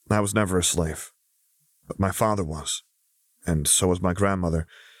 "I was never a slave. But my father was, and so was my grandmother.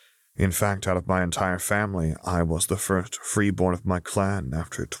 In fact, out of my entire family, I was the first freeborn of my clan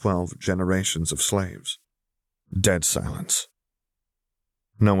after 12 generations of slaves." Dead silence.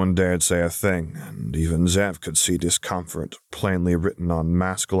 No one dared say a thing, and even Zev could see discomfort plainly written on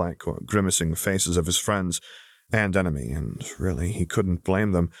mask-like or grimacing faces of his friends and enemy, and really, he couldn't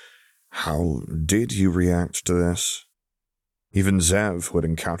blame them. How did you react to this? Even Zev, who had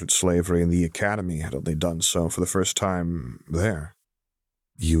encountered slavery in the academy, had only done so for the first time there.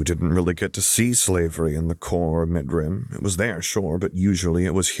 You didn't really get to see slavery in the core or mid-rim. It was there, sure, but usually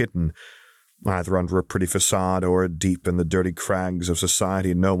it was hidden, either under a pretty facade or deep in the dirty crags of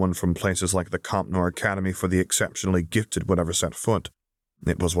society no one from places like the Compnor Academy for the exceptionally gifted would ever set foot.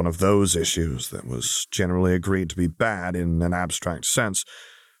 It was one of those issues that was generally agreed to be bad in an abstract sense,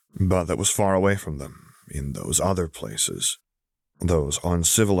 but that was far away from them, in those other places, those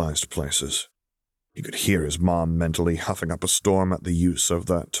uncivilized places. He could hear his mom mentally huffing up a storm at the use of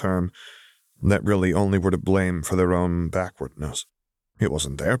that term, that really only were to blame for their own backwardness. It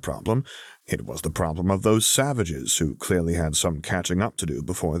wasn't their problem. It was the problem of those savages who clearly had some catching up to do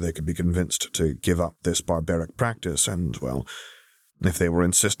before they could be convinced to give up this barbaric practice, and, well, if they were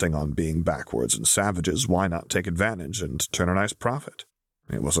insisting on being backwards and savages, why not take advantage and turn a nice profit?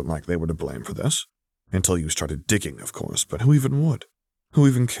 It wasn't like they were to blame for this. Until you started digging, of course, but who even would? Who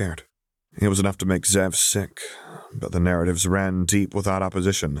even cared? It was enough to make Zev sick, but the narratives ran deep without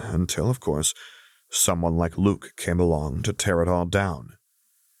opposition until, of course, someone like Luke came along to tear it all down.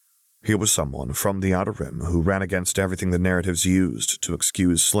 Here was someone from the Outer Rim who ran against everything the narratives used to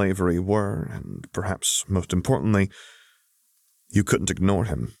excuse slavery were, and perhaps most importantly, you couldn't ignore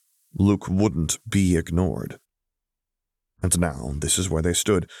him. Luke wouldn't be ignored. And now, this is where they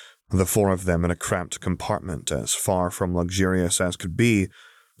stood, the four of them in a cramped compartment as far from luxurious as could be,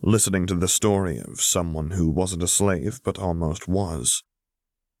 listening to the story of someone who wasn't a slave but almost was.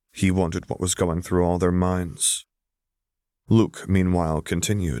 He wondered what was going through all their minds. Luke, meanwhile,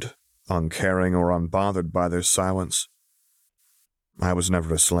 continued, uncaring or unbothered by their silence. "I was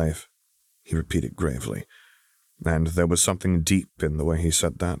never a slave," he repeated gravely, and there was something deep in the way he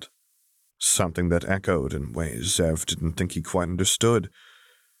said that, something that echoed in ways Zev didn't think he quite understood.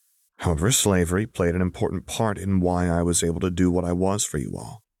 However, slavery played an important part in why I was able to do what I was for you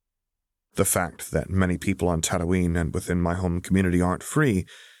all. The fact that many people on Tatooine and within my home community aren't free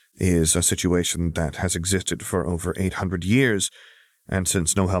is a situation that has existed for over 800 years, and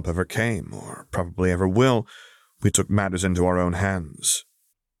since no help ever came, or probably ever will, we took matters into our own hands.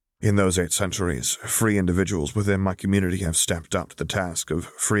 In those 8 centuries, free individuals within my community have stepped up to the task of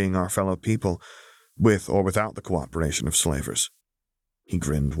freeing our fellow people, with or without the cooperation of slavers. He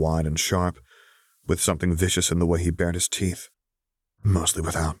grinned wide and sharp, with something vicious in the way he bared his teeth. Mostly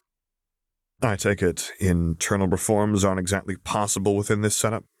without. "I take it internal reforms aren't exactly possible within this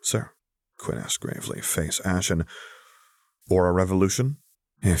setup, sir?" Quinn asked gravely, face ashen. "Or a revolution,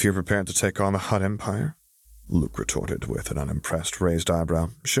 if you're prepared to take on the Hutt Empire?" Luke retorted with an unimpressed raised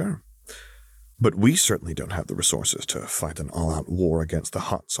eyebrow. "Sure. But we certainly don't have the resources to fight an all-out war against the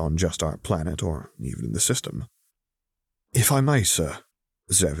Hutts on just our planet, or even in the system." "If I may, sir,"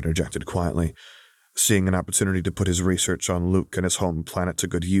 Zev interjected quietly, seeing an opportunity to put his research on Luke and his home planet to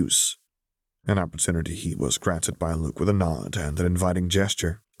good use. An opportunity he was granted by Luke with a nod and an inviting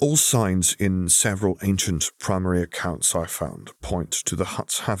gesture. "All signs in several ancient primary accounts I found point to the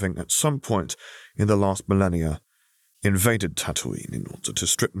Hutts having, at some point in the last millennia, invaded Tatooine in order to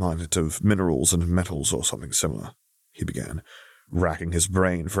strip mine it of minerals and metals or something similar," he began, racking his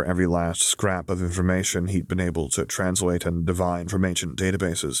brain for every last scrap of information he'd been able to translate and divine from ancient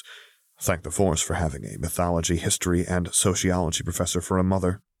databases. Thank the Force for having a mythology, history, and sociology professor for a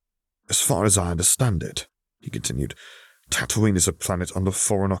mother. "As far as I understand it," he continued, "Tatooine is a planet under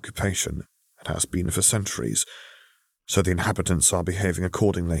foreign occupation. It has been for centuries, so the inhabitants are behaving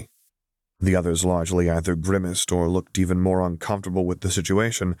accordingly. The others largely either grimaced or looked even more uncomfortable with the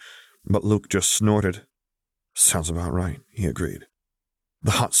situation, but Luke just snorted. Sounds about right, he agreed.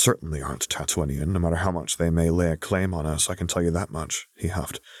 The Hutts certainly aren't Tatooinian, no matter how much they may lay a claim on us, I can tell you that much, he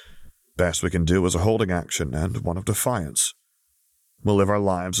huffed. Best we can do is a holding action and one of defiance. We'll live our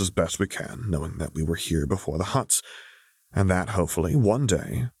lives as best we can, knowing that we were here before the Hutts, and that, hopefully, one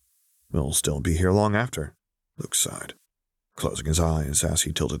day, we'll still be here long after, Luke sighed, closing his eyes as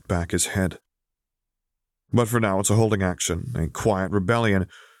he tilted back his head. But for now, it's a holding action, a quiet rebellion.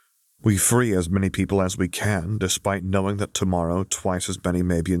 We free as many people as we can, despite knowing that tomorrow twice as many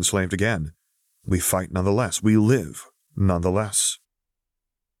may be enslaved again. We fight nonetheless. We live nonetheless.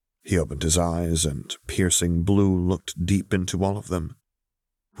 He opened his eyes, and piercing blue looked deep into all of them,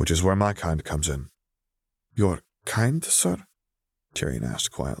 which is where my kind comes in. Your kind, sir? Tyrion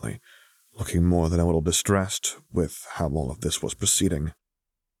asked quietly, looking more than a little distressed with how all of this was proceeding.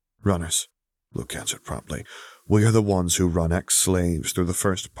 Runners, Luke answered promptly. We are the ones who run ex-slaves through the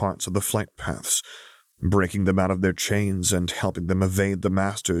first parts of the flight paths, breaking them out of their chains and helping them evade the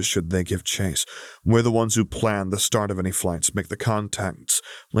masters should they give chase. We're the ones who plan the start of any flights, make the contacts,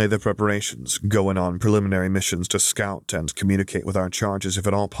 lay the preparations, go in on preliminary missions to scout and communicate with our charges if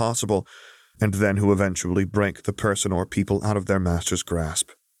at all possible, and then who eventually break the person or people out of their master's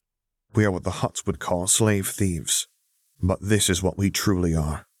grasp. We are what the Hutts would call slave thieves, but this is what we truly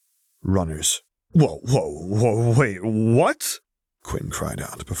are. Runners. Whoa, wait, what? Quinn cried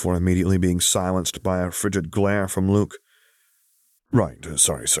out, before immediately being silenced by a frigid glare from Luke. Right,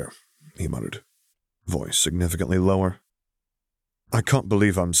 sorry, sir, he muttered, voice significantly lower. I can't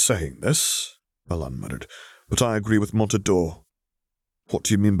believe I'm saying this, Balan muttered, but I agree with Montador. What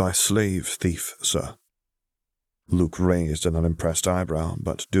do you mean by slave thief, sir? Luke raised an unimpressed eyebrow,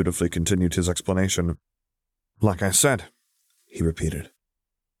 but dutifully continued his explanation. Like I said, he repeated.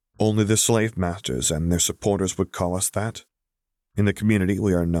 Only the slave masters and their supporters would call us that. In the community,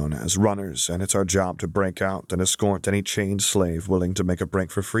 we are known as runners, and it's our job to break out and escort any chained slave willing to make a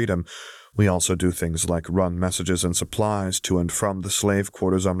break for freedom. We also do things like run messages and supplies to and from the slave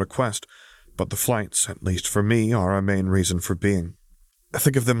quarters on request, but the flights, at least for me, are our main reason for being.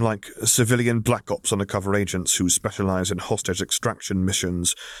 Think of them like civilian Black Ops undercover agents who specialize in hostage extraction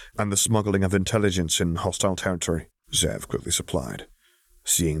missions and the smuggling of intelligence in hostile territory, Zev quickly supplied.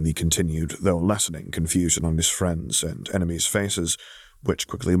 Seeing the continued, though lessening, confusion on his friends' and enemies' faces, which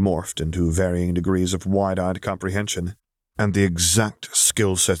quickly morphed into varying degrees of wide-eyed comprehension, and the exact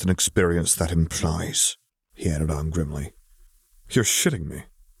skill set and experience that implies, he added on grimly. You're shitting me,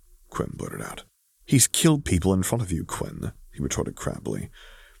 Quinn blurted out. He's killed people in front of you, Quinn, he retorted crabbily.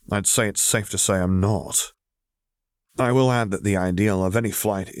 I'd say it's safe to say I'm not. I will add that the ideal of any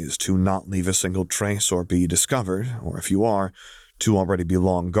flight is to not leave a single trace or be discovered, or if you are, to already be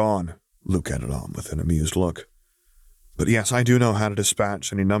long gone, Luke added on with an amused look. But yes, I do know how to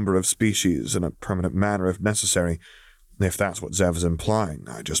dispatch any number of species in a permanent manner if necessary. If that's what Zev is implying,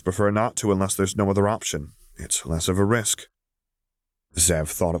 I just prefer not to unless there's no other option. It's less of a risk. Zev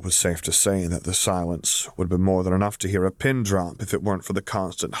thought it was safe to say that the silence would be more than enough to hear a pin drop if it weren't for the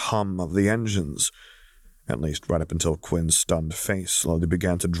constant hum of the engines, at least right up until Quinn's stunned face slowly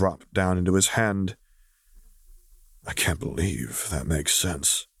began to drop down into his hand. I can't believe that makes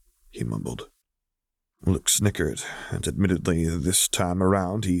sense, he mumbled. Luke snickered, and admittedly this time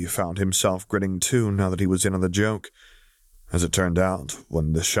around he found himself grinning too now that he was in on the joke. As it turned out,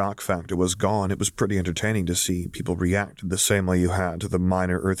 when the shock factor was gone, it was pretty entertaining to see people react the same way you had to the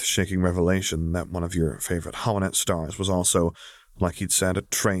minor earth-shaking revelation that one of your favorite Holonet stars was also, like he'd said, a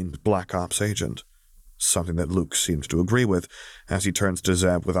trained Black Ops agent. Something that Luke seemed to agree with, as he turns to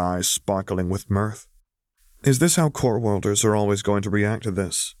Zeb with eyes sparkling with mirth. Is this how Core-Worlders are always going to react to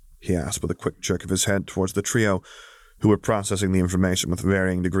this? He asked with a quick jerk of his head towards the trio, who were processing the information with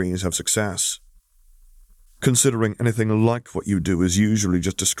varying degrees of success. Considering anything like what you do is usually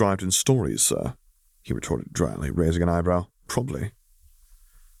just described in stories, sir, he retorted dryly, raising an eyebrow. Probably.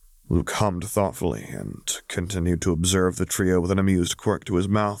 Luke hummed thoughtfully and continued to observe the trio with an amused quirk to his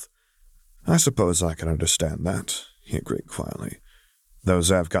mouth. I suppose I can understand that, he agreed quietly, though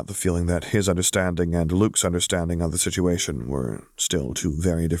Zev got the feeling that his understanding and Luke's understanding of the situation were still two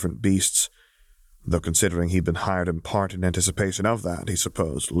very different beasts, though considering he'd been hired in part in anticipation of that, he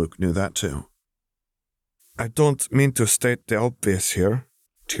supposed Luke knew that too. I don't mean to state the obvious here,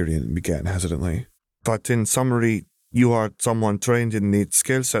 Tyrion began hesitantly, but in summary, you are someone trained in the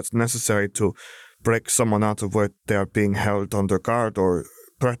skill sets necessary to break someone out of where they are being held under guard or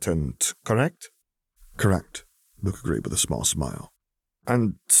threatened, correct? Correct, Luke agreed with a small smile.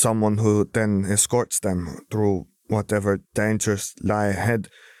 And someone who then escorts them through whatever dangers lie ahead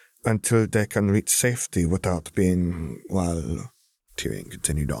until they can reach safety without being, well, Tyrion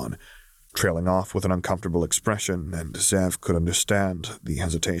continued on, trailing off with an uncomfortable expression, and Zev could understand the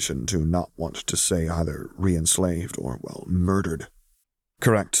hesitation to not want to say either re-enslaved or, well, murdered.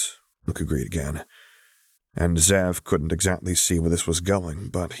 Correct, Luke agreed again. And Zev couldn't exactly see where this was going,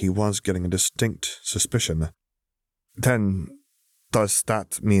 but he was getting a distinct suspicion. Then, does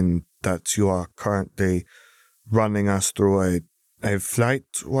that mean that you are currently running us through a flight,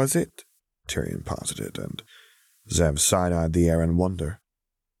 was it? Tyrion posited, and Zev side-eyed the air in wonder.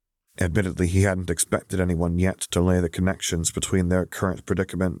 Admittedly, he hadn't expected anyone yet to lay the connections between their current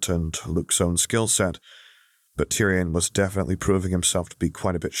predicament and Luke's own skill set, but Tyrion was definitely proving himself to be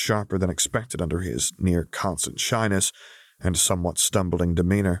quite a bit sharper than expected under his near-constant shyness and somewhat stumbling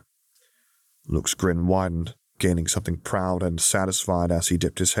demeanor. Luke's grin widened, gaining something proud and satisfied as he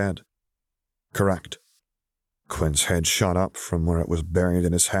dipped his head. Correct. Quinn's head shot up from where it was buried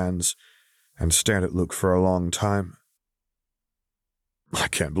in his hands and stared at Luke for a long time. I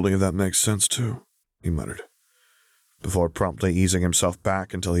can't believe that makes sense, too, he muttered, before promptly easing himself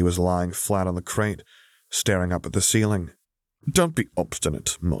back until he was lying flat on the crate, staring up at the ceiling. Don't be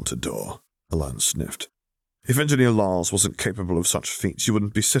obstinate, Montador, Alan sniffed. If Engineer Laws wasn't capable of such feats, you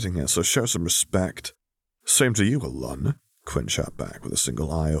wouldn't be sitting here, so show some respect. Same to you, Alan, Quinn shot back with a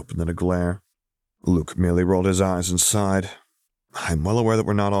single eye open and a glare. Luke merely rolled his eyes and sighed. I'm well aware that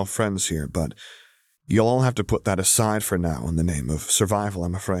we're not all friends here, but you'll all have to put that aside for now in the name of survival,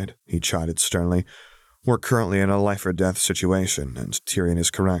 I'm afraid, he chided sternly. We're currently in a life-or-death situation, and Tyrion is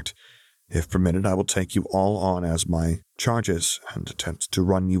correct. If permitted, I will take you all on as my charges and attempt to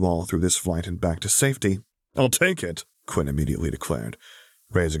run you all through this flight and back to safety. I'll take it, Quinn immediately declared,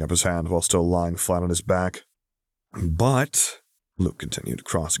 raising up his hand while still lying flat on his back. But, Luke continued,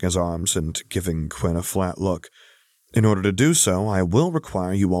 crossing his arms and giving Quinn a flat look, in order to do so, I will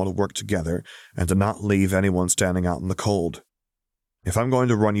require you all to work together and to not leave anyone standing out in the cold. If I'm going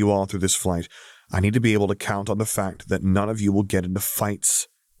to run you all through this flight, I need to be able to count on the fact that none of you will get into fights,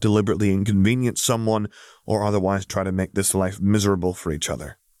 deliberately inconvenience someone, or otherwise try to make this life miserable for each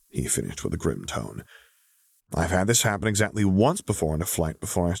other, he finished with a grim tone. I've had this happen exactly once before in a flight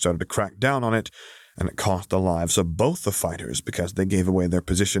before I started to crack down on it, and it cost the lives of both the fighters because they gave away their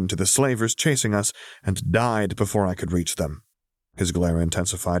position to the slavers chasing us and died before I could reach them. His glare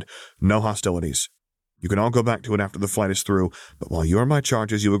intensified. No hostilities. You can all go back to it after the flight is through, but while you're my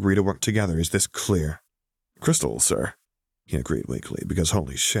charges, you agree to work together. Is this clear? Crystal, sir, he agreed weakly, because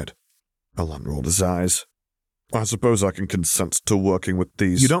holy shit. Alan rolled his eyes. I suppose I can consent to working with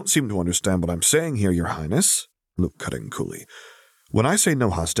these. You don't seem to understand what I'm saying here, Your Highness, Luke cut in coolly. When I say no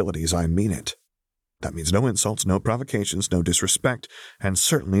hostilities, I mean it. That means no insults, no provocations, no disrespect, and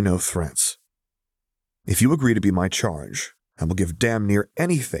certainly no threats. If you agree to be my charge, I will give damn near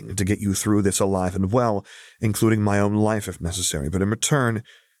anything to get you through this alive and well, including my own life if necessary, but in return,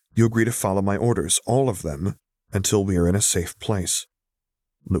 you agree to follow my orders, all of them, until we are in a safe place.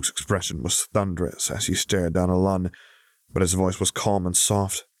 Luke's expression was thunderous as he stared down Alun, but his voice was calm and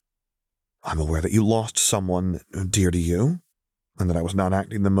soft. I'm aware that you lost someone dear to you, and that I was not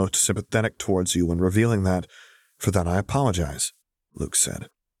acting the most sympathetic towards you when revealing that. For that I apologize, Luke said,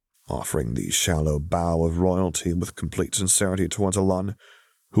 offering the shallow bow of royalty with complete sincerity towards Alun,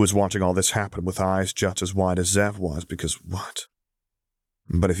 who was watching all this happen with eyes just as wide as Zev was, because what?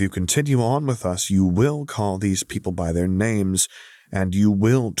 But if you continue on with us, you will call these people by their names, and you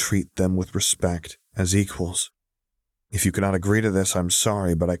will treat them with respect as equals. If you cannot agree to this, I'm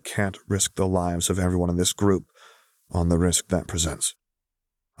sorry, but I can't risk the lives of everyone in this group on the risk that presents.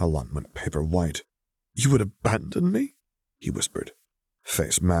 Alun went paper white. You would abandon me? He whispered,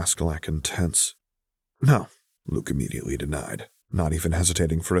 face mask-like and tense. No, Luke immediately denied, not even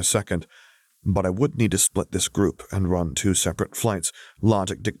hesitating for a second. But I would need to split this group and run 2 separate flights,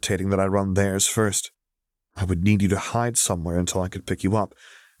 logic dictating that I run theirs first. I would need you to hide somewhere until I could pick you up,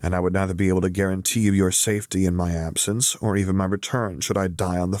 and I would neither be able to guarantee you your safety in my absence or even my return should I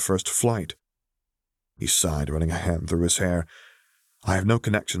die on the first flight. He sighed, running a hand through his hair. I have no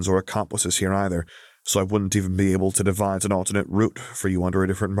connections or accomplices here either, so I wouldn't even be able to devise an alternate route for you under a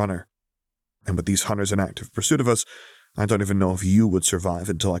different runner. And with these hunters in active pursuit of us, I don't even know if you would survive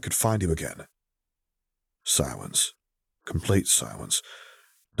until I could find you again. Silence. Complete silence.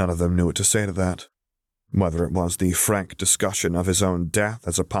 None of them knew what to say to that. Whether it was the frank discussion of his own death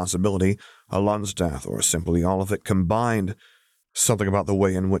as a possibility, Alun's death, or simply all of it combined, something about the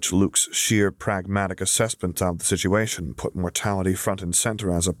way in which Luke's sheer pragmatic assessment of the situation put mortality front and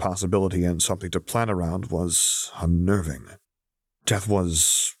center as a possibility and something to plan around was unnerving. Death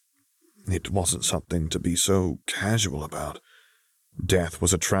wasn't something to be so casual about. Death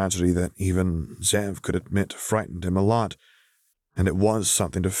was a tragedy that even Zev could admit frightened him a lot, and it was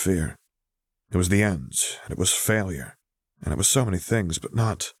something to fear. It was the end, and it was failure, and it was so many things, but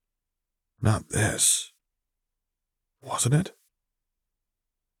not this. Wasn't it?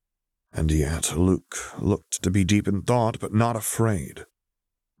 And yet Luke looked to be deep in thought, but not afraid.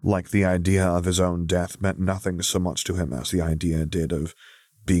 Like the idea of his own death meant nothing so much to him as the idea did of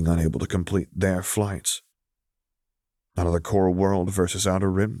being unable to complete their flights. Another core world versus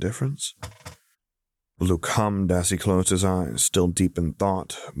outer rim difference? Luke hummed as he closed his eyes, still deep in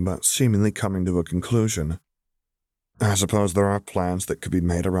thought, but seemingly coming to a conclusion. I suppose there are plans that could be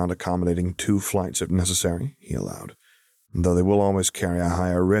made around accommodating 2 flights if necessary, he allowed, though they will always carry a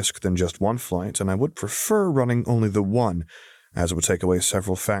higher risk than just 1 flight, and I would prefer running only the one, as it would take away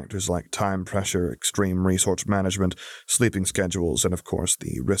several factors like time pressure, extreme resource management, sleeping schedules, and of course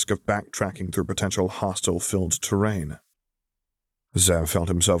the risk of backtracking through potential hostile-filled terrain. Zev felt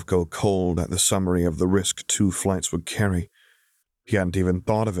himself go cold at the summary of the risk 2 flights would carry. He hadn't even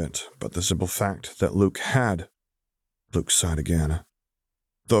thought of it, but the simple fact that Luke had. Luke sighed again.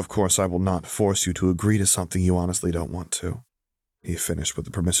 Though of course I will not force you to agree to something you honestly don't want to. He finished with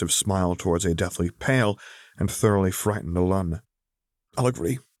a permissive smile towards a deathly pale and thoroughly frightened Alun. I'll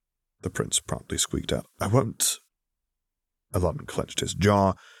agree, the prince promptly squeaked out. I won't. Alun clenched his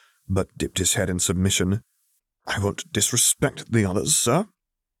jaw, but dipped his head in submission. I won't disrespect the others, sir.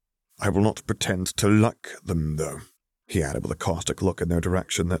 I will not pretend to like them, though, he added with a caustic look in their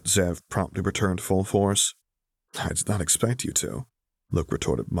direction that Zev promptly returned full force. I did not expect you to, Luke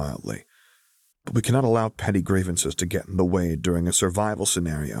retorted mildly. But we cannot allow petty grievances to get in the way during a survival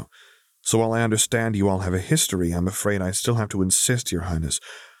scenario. So while I understand you all have a history, I'm afraid I still have to insist, Your Highness.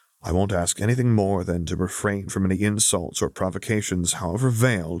 I won't ask anything more than to refrain from any insults or provocations, however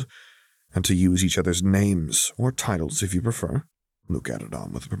veiled, and to use each other's names, or titles if you prefer, Luke added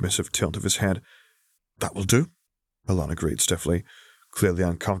on with a permissive tilt of his head. That will do, Alun agreed stiffly, clearly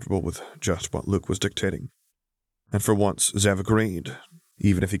uncomfortable with just what Luke was dictating. And for once, Zev agreed.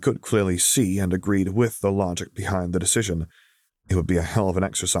 Even if he could clearly see and agreed with the logic behind the decision, it would be a hell of an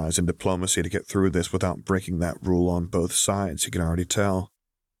exercise in diplomacy to get through this without breaking that rule on both sides, he could already tell.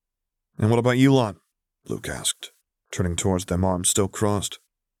 And what about you lot? Luke asked, turning towards them, arms still crossed.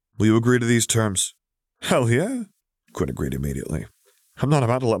 Will you agree to these terms? Hell yeah, Quinn agreed immediately. I'm not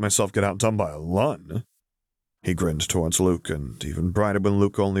about to let myself get outdone by a Lun. He grinned towards Luke, and even brighter when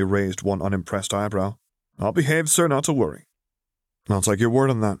Luke only raised one unimpressed eyebrow. I'll behave, sir, not to worry. I'll take your word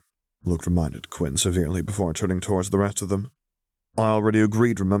on that, Luke reminded Quinn severely before turning towards the rest of them. I already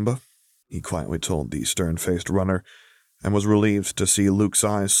agreed, remember? He quietly told the stern-faced runner, and was relieved to see Luke's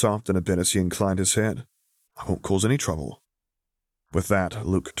eyes soften a bit as he inclined his head. I won't cause any trouble. With that,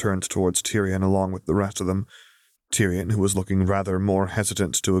 Luke turned towards Tyrion along with the rest of them. Tyrion, who was looking rather more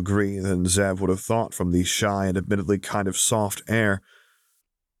hesitant to agree than Zev would have thought from the shy and admittedly kind of soft air.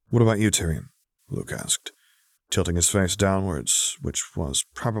 What about you, Tyrion? Luke asked, tilting his face downwards, which was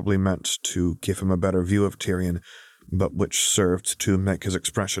probably meant to give him a better view of Tyrion, but which served to make his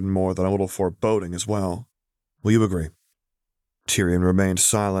expression more than a little foreboding as well. Will you agree? Tyrion remained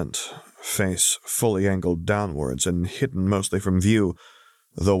silent, face fully angled downwards and hidden mostly from view,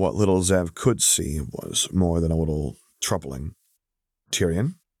 though what little Zev could see was more than a little troubling.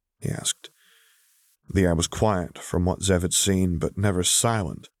 Tyrion? He asked. The air was quiet from what Zev had seen, but never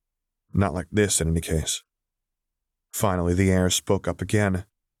silent. Not like this, in any case. Finally, the air spoke up again.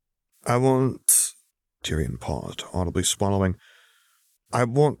 I won't... Tyrion paused, audibly swallowing. I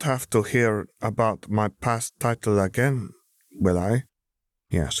won't have to hear about my past title again, will I?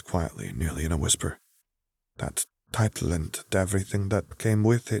 He asked quietly, nearly in a whisper. That title and everything that came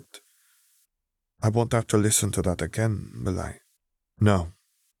with it. I won't have to listen to that again, will I? No,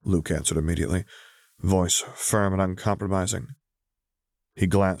 Luke answered immediately, voice firm and uncompromising. He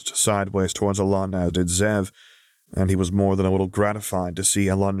glanced sideways towards Alun, as did Zev, and he was more than a little gratified to see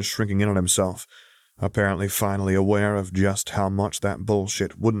Alun shrinking in on himself, apparently finally aware of just how much that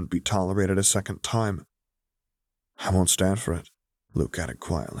bullshit wouldn't be tolerated a second time. I won't stand for it, Luke added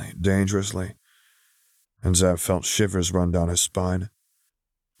quietly, dangerously, and Zev felt shivers run down his spine.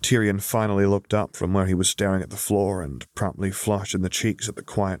 Tyrion finally looked up from where he was staring at the floor and promptly flushed in the cheeks at the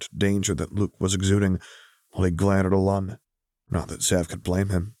quiet danger that Luke was exuding while he glared at Alun. Not that Zev could blame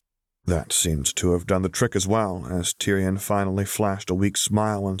him. That seemed to have done the trick as well, as Tyrion finally flashed a weak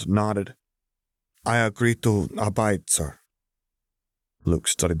smile and nodded. I agree to abide, sir. Luke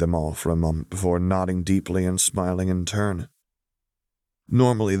studied them all for a moment before nodding deeply and smiling in turn.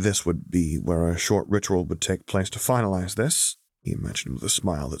 Normally this would be where a short ritual would take place to finalize this, he mentioned with a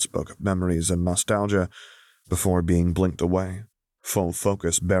smile that spoke of memories and nostalgia, before being blinked away. full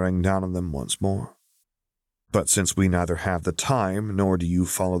focus bearing down on them once more. But since we neither have the time, nor do you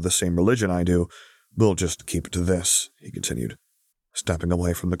follow the same religion I do, we'll just keep it to this, he continued, stepping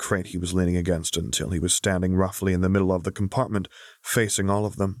away from the crate he was leaning against until he was standing roughly in the middle of the compartment, facing all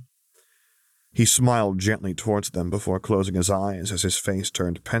of them. He smiled gently towards them before closing his eyes as his face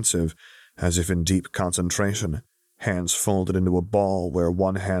turned pensive, as if in deep concentration, hands folded into a ball where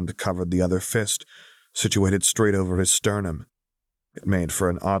one hand covered the other fist, situated straight over his sternum. It made for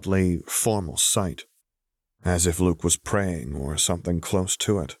an oddly formal sight, as if Luke was praying or something close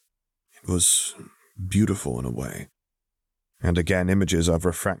to it. It was beautiful in a way. And again images of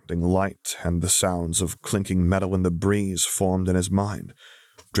refracting light and the sounds of clinking metal in the breeze formed in his mind,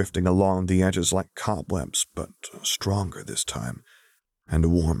 drifting along the edges like cobwebs, but stronger this time,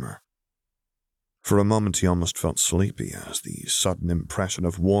 and warmer. For a moment he almost felt sleepy as the sudden impression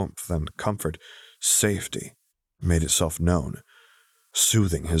of warmth and comfort, safety, made itself known,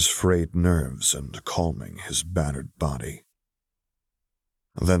 soothing his frayed nerves and calming his battered body.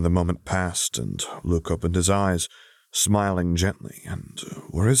 Then the moment passed, and Luke opened his eyes, smiling gently, and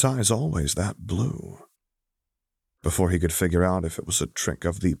were his eyes always that blue? Before he could figure out if it was a trick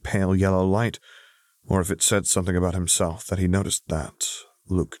of the pale yellow light, or if it said something about himself that he noticed that,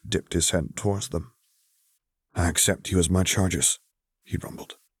 Luke dipped his head towards them. "I accept you as my charges," he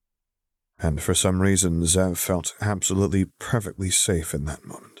rumbled. And for some reason, Zev felt absolutely perfectly safe in that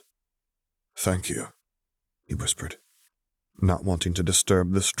moment. "Thank you," he whispered, not wanting to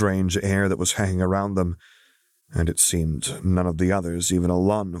disturb the strange air that was hanging around them, and it seemed none of the others, even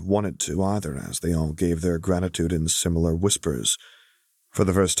Alun, wanted to either, as they all gave their gratitude in similar whispers. For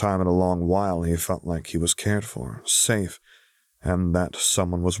the first time in a long while, he felt like he was cared for, safe, and that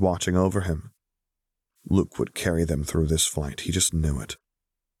someone was watching over him. Luke would carry them through this flight, he just knew it.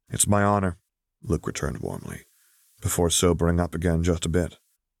 "It's my honor," Luke returned warmly, before sobering up again just a bit.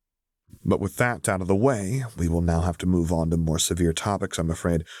 "But with that out of the way, we will now have to move on to more severe topics, I'm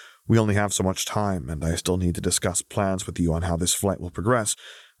afraid. We only have so much time, and I still need to discuss plans with you on how this flight will progress,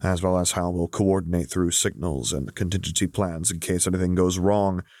 as well as how we'll coordinate through signals and contingency plans in case anything goes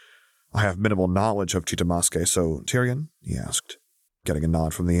wrong. I have minimal knowledge of Chitamaske, so, Tyrion," he asked, getting a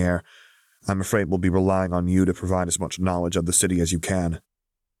nod from the air, "I'm afraid we'll be relying on you to provide as much knowledge of the city as you can."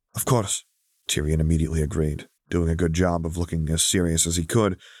 "Of course," Tyrion immediately agreed, doing a good job of looking as serious as he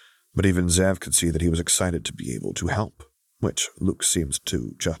could, but even Zev could see that he was excited to be able to help, which Luke seemed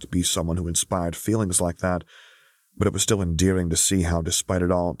to just be someone who inspired feelings like that, but it was still endearing to see how, despite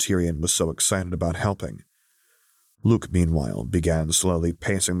it all, Tyrion was so excited about helping. Luke, meanwhile, began slowly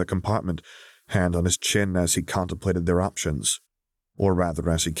pacing the compartment, hand on his chin as he contemplated their options. Or rather,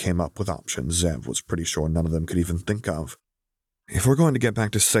 as he came up with options Zev was pretty sure none of them could even think of. "If we're going to get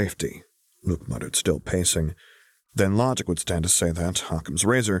back to safety," Luke muttered, still pacing, "then logic would stand to say that, Occam's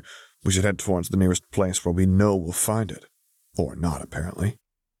razor, we should head towards the nearest place where we know we'll find it. Or not, apparently."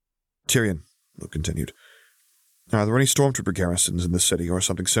 "Tyrion," Luke continued, "are there any stormtrooper garrisons in the city or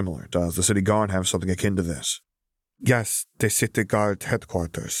something similar? Does the city guard have something akin to this?" "Yes, the city guard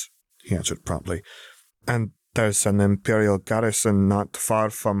headquarters," he answered promptly. "And there's an Imperial garrison not far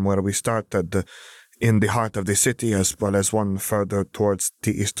from where we started, in the heart of the city, as well as one further towards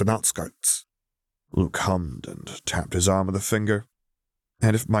the eastern outskirts." Luke hummed and tapped his arm with a finger.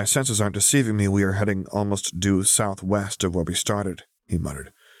 "And if my senses aren't deceiving me, we are heading almost due southwest of where we started," he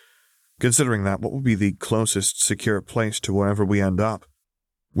muttered. "Considering that, what would be the closest secure place to wherever we end up?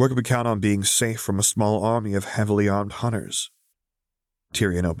 Where could we count on being safe from a small army of heavily armed hunters?"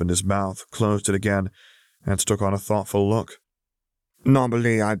 Tyrion opened his mouth, closed it again, and took on a thoughtful look.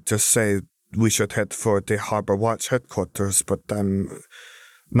 "Normally, I'd just say we should head for the Harbor Watch headquarters, but I'm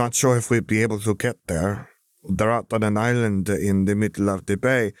not sure if we'd be able to get there. They're out on an island in the middle of the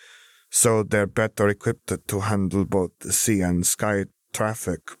bay, so they're better equipped to handle both sea and sky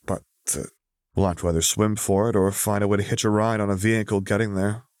traffic, but we'll have to either swim for it or find a way to hitch a ride on a vehicle getting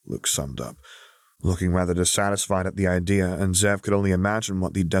there," Luke summed up, looking rather dissatisfied at the idea, and Zev could only imagine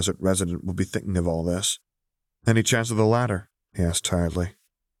what the desert resident would be thinking of all this. "Any chance of the latter?" he asked tiredly.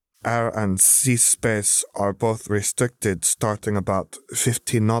 "Air and sea space are both restricted, starting about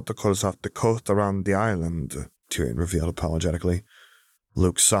 15 nauticals off the coast around the island," Tyrion revealed apologetically.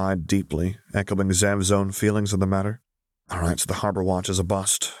 Luke sighed deeply, echoing Zev's own feelings on the matter. "All right, so the Harbor Watch is a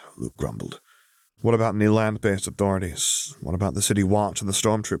bust," Luke grumbled. "What about any land-based authorities? What about the City Watch and the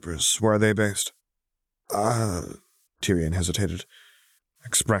Stormtroopers? Where are they based?" Tyrion hesitated,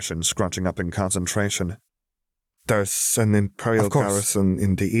 expression scrunching up in concentration. "There's an Imperial garrison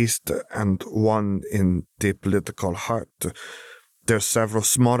in the east and one in the political heart. There's several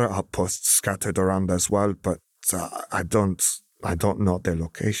smaller outposts scattered around as well, but I don't I don't know their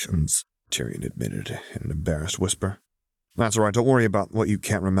locations, Tyrion admitted in an embarrassed whisper. That's all right, don't worry about what you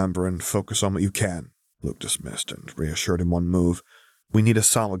can't remember and focus on what you can, Luke dismissed and reassured in one move. We need a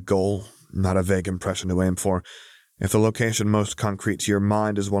solid goal, not a vague impression to aim for. If the location most concrete to your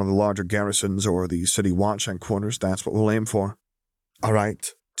mind is one of the larger garrisons or the city watch headquarters, that's what we'll aim for. All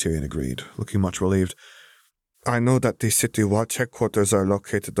right, Tyrion agreed, looking much relieved. I know that the city watch headquarters are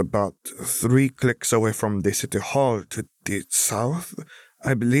located about 3 clicks away from the city hall to the south,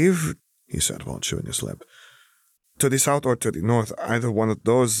 I believe, he said while chewing his lip. To the south or to the north, either one of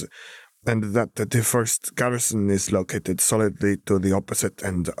those, and that the first garrison is located solidly to the opposite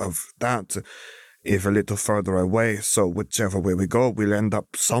end of that, if a little further away, so whichever way we go, we'll end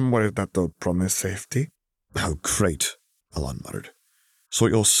up somewhere that'll promise safety. Oh, great, Alon muttered. So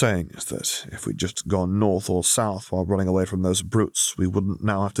what you're saying is that if we'd just gone north or south while running away from those brutes, we wouldn't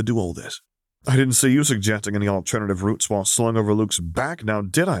now have to do all this. I didn't see you suggesting any alternative routes while slung over Luke's back, now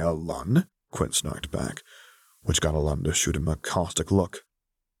did I, Alon? Quinn snarked back, which got Alon to shoot him a caustic look.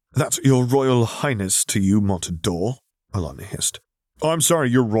 That's your Royal Highness to you, Montador, Alon hissed. I'm sorry,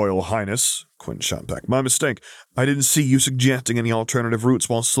 Your Royal Highness, Quinn shot back. My mistake. I didn't see you suggesting any alternative routes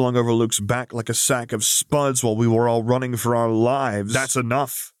while slung over Luke's back like a sack of spuds while we were all running for our lives. That's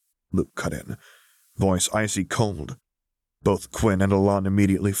enough, Luke cut in, voice icy cold. Both Quinn and Alon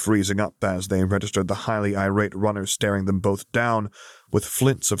immediately freezing up as they registered the highly irate runner staring them both down, with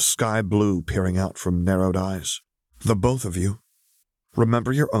flints of sky blue peering out from narrowed eyes. The both of you.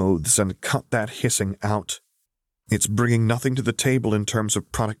 Remember your oaths and cut that hissing out. It's bringing nothing to the table in terms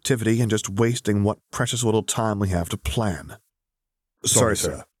of productivity and just wasting what precious little time we have to plan. Sorry,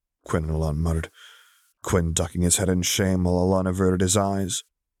 sir, Quinn and Alon muttered, Quinn ducking his head in shame while Alon averted his eyes.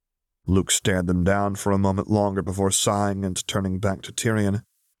 Luke stared them down for a moment longer before sighing and turning back to Tyrion.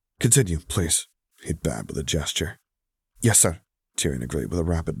 Continue, please, he babbed with a gesture. Yes, sir, Tyrion agreed with a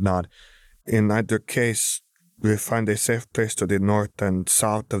rapid nod. In either case, we'll find a safe place to the north and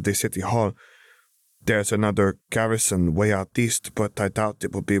south of the city hall. There's another garrison way out east, but I doubt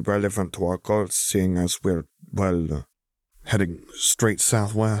it will be relevant to our goals, seeing as we're, heading straight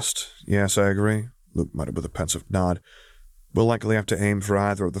southwest. Yes, I agree, Luke muttered with a pensive nod. We'll likely have to aim for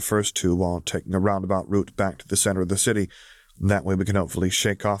either of the first two while taking a roundabout route back to the center of the city. That way we can hopefully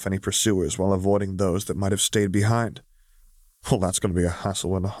shake off any pursuers while avoiding those that might have stayed behind. Well, that's going to be a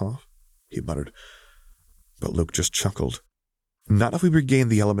hassle and a half, he muttered. But Luke just chuckled. Not if we regain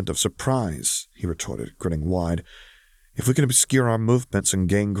the element of surprise, he retorted, grinning wide. If we can obscure our movements and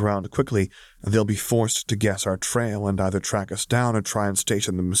gain ground quickly, they'll be forced to guess our trail and either track us down or try and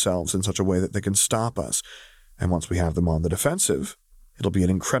station themselves in such a way that they can stop us. And once we have them on the defensive, it'll be an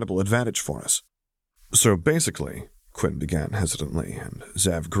incredible advantage for us. So basically, Quinn began hesitantly, and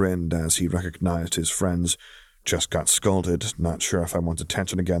Zev grinned as he recognized his friends. Just got scolded, not sure if I want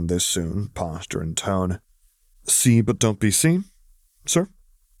attention again this soon, posture and tone. See but don't be seen, sir?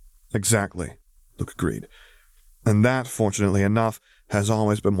 Exactly, Luke agreed. And that, fortunately enough, has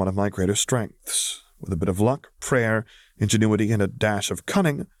always been one of my greater strengths. With a bit of luck, prayer, ingenuity, and a dash of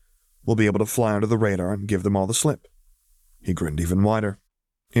cunning, we'll be able to fly under the radar and give them all the slip. He grinned even wider.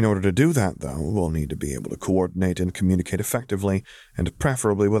 In order to do that, though, we'll need to be able to coordinate and communicate effectively, and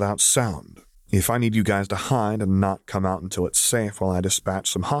preferably without sound. If I need you guys to hide and not come out until it's safe while I dispatch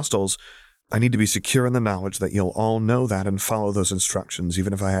some hostiles, I need to be secure in the knowledge that you'll all know that and follow those instructions,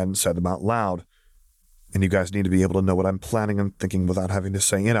 even if I hadn't said them out loud. And you guys need to be able to know what I'm planning and thinking without having to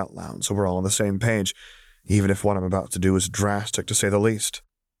say it out loud, so we're all on the same page, even if what I'm about to do is drastic, to say the least.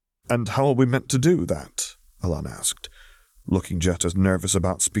 And how are we meant to do that? Alon asked, looking just as nervous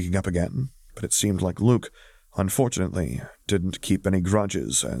about speaking up again, but it seemed like Luke, unfortunately, didn't keep any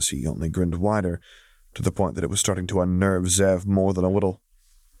grudges, as he only grinned wider, to the point that it was starting to unnerve Zev more than a little.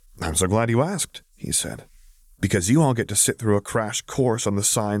 I'm so glad you asked, he said, because you all get to sit through a crash course on the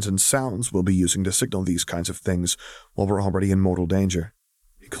signs and sounds we'll be using to signal these kinds of things while we're already in mortal danger.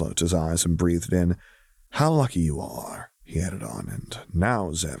 He closed his eyes and breathed in. How lucky you all are, he added on, and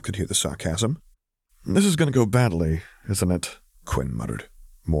now Zev could hear the sarcasm. This is going to go badly, isn't it? Quinn muttered,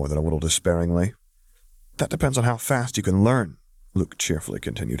 more than a little despairingly. That depends on how fast you can learn, Luke cheerfully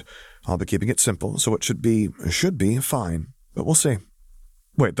continued. I'll be keeping it simple, so it should be fine, but we'll see.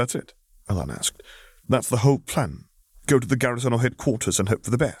 Wait, that's it? Alon asked. That's the whole plan. Go to the garrison or headquarters and hope for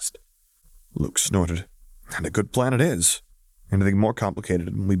the best. Luke snorted. And a good plan it is. Anything more complicated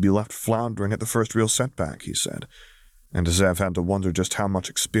and we'd be left floundering at the first real setback, he said. And Zev had to wonder just how much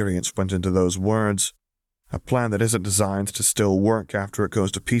experience went into those words. A plan that isn't designed to still work after it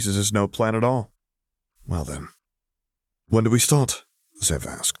goes to pieces is no plan at all. Well then. When do we start? Zev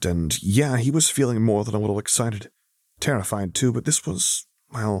asked, and yeah, he was feeling more than a little excited. terrified too, but this was,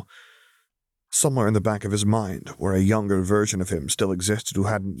 well, somewhere in the back of his mind, where a younger version of him still existed who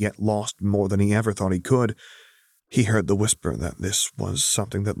hadn't yet lost more than he ever thought he could. He heard the whisper that this was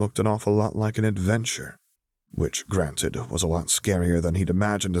something that looked an awful lot like an adventure, which, granted, was a lot scarier than he'd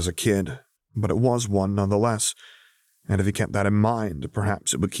imagined as a kid, but it was one nonetheless, and if he kept that in mind,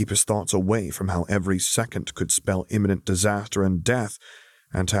 perhaps it would keep his thoughts away from how every second could spell imminent disaster and death,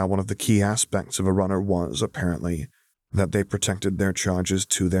 and how one of the key aspects of a runner was, apparently, that they protected their charges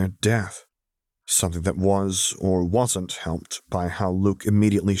to their death. Something that was, or wasn't, helped by how Luke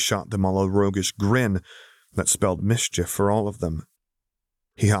immediately shot them all a roguish grin that spelled mischief for all of them.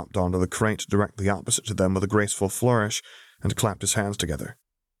 He hopped onto the crate directly opposite to them with a graceful flourish and clapped his hands together.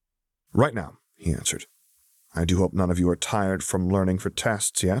 "Right now," he answered. "I do hope none of you are tired from learning for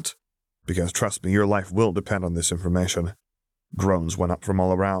tests yet, because trust me, your life will depend on this information." Groans went up from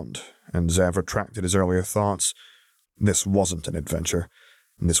all around, and Zev retracted his earlier thoughts. This wasn't an adventure.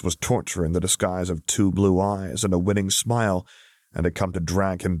 This was torture in the disguise of 2 blue eyes and a winning smile, and had come to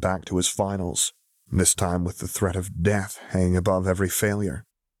drag him back to his finals, this time with the threat of death hanging above every failure.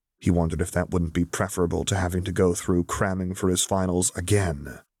 He wondered if that wouldn't be preferable to having to go through cramming for his finals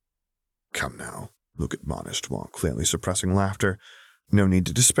again. "Come now," Luke admonished while clearly suppressing laughter. "No need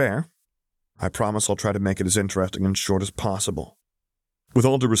to despair. I promise I'll try to make it as interesting and short as possible." "With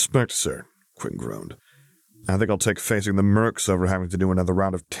all due respect, sir," Quinn groaned, "I think I'll take facing the mercs over having to do another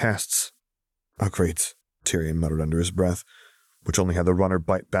round of tests." "Agreed," Tyrion muttered under his breath, which only had the runner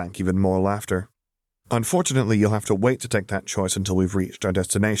bite back even more laughter. "Unfortunately, you'll have to wait to take that choice until we've reached our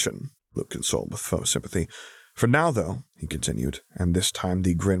destination," Luke consoled with faux sympathy. "For now, though," he continued, and this time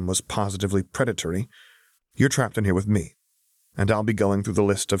the grin was positively predatory, "you're trapped in here with me, and I'll be going through the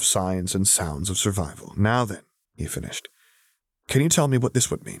list of signs and sounds of survival. Now then," he finished, "can you tell me what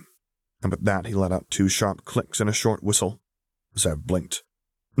this would mean?" And with that he let out 2 sharp clicks and a short whistle. Zev blinked.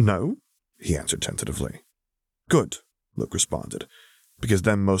 "No," he answered tentatively. "Good," Luke responded, "because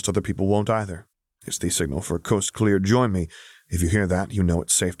then most other people won't either. It's the signal for coast clear, join me. If you hear that, you know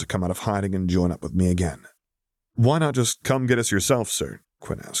it's safe to come out of hiding and join up with me again." "Why not just come get us yourself, sir?"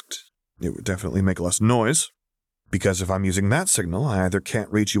 Quinn asked. "It would definitely make less noise." "Because if I'm using that signal, I either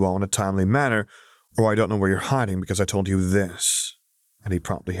can't reach you all in a timely manner, or I don't know where you're hiding because I told you this." And he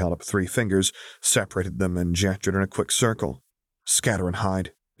promptly held up 3 fingers, separated them, and gestured in a quick circle. "Scatter and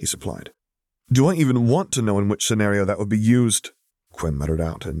hide," he supplied. "Do I even want to know in which scenario that would be used?" Quinn muttered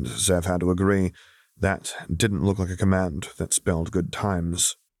out, and Zev had to agree. That didn't look like a command that spelled good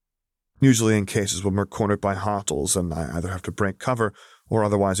times. "Usually in cases when we're cornered by hostiles and I either have to break cover or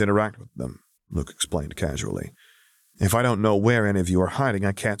otherwise interact with them," Luke explained casually. "If I don't know where any of you are hiding,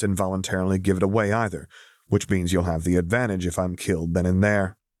 I can't involuntarily give it away either, which means you'll have the advantage if I'm killed then and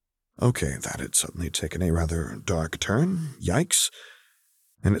there." Okay, that had suddenly taken a rather dark turn. Yikes.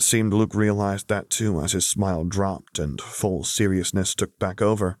 And it seemed Luke realized that too as his smile dropped and full seriousness took back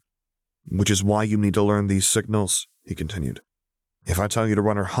over. "Which is why you need to learn these signals," he continued. "If I tell you to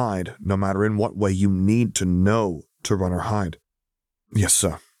run or hide, no matter in what way, you need to know to run or hide." "Yes,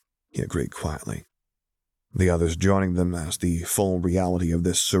 sir," he agreed quietly. The others joining them as the full reality of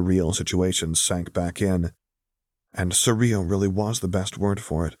this surreal situation sank back in. And surreal really was the best word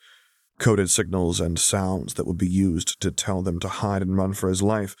for it. Coded signals and sounds that would be used to tell them to hide and run for his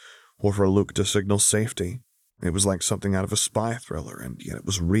life, or for Luke to signal safety. It was like something out of a spy thriller, and yet it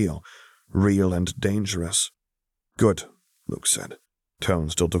was real and dangerous. "Good," Luke said, tone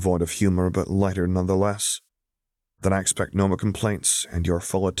still devoid of humor but lighter nonetheless. "Then I expect no more complaints, and your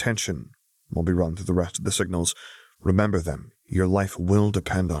full attention will be run through the rest of the signals. Remember them, your life will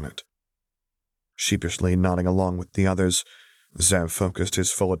depend on it." Sheepishly nodding along with the others, Zev focused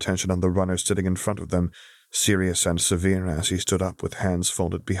his full attention on the runner sitting in front of them, serious and severe as he stood up with hands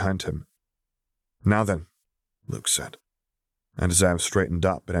folded behind him. "Now then," Luke said, and Zev straightened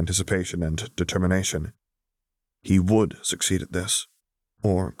up in anticipation and determination. He would succeed at this,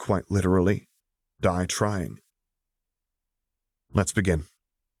 or, quite literally, die trying. Let's begin.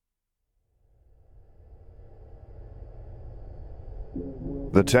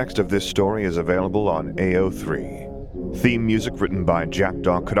 The text of this story is available on AO3. Theme music written by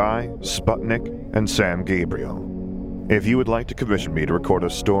Jackdaw Kadai, Sputnik, and Sam Gabriel. If you would like to commission me to record a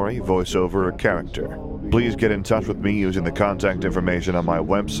story, voiceover, or character, please get in touch with me using the contact information on my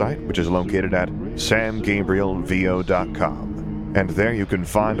website, which is located at samgabrielvo.com. And there you can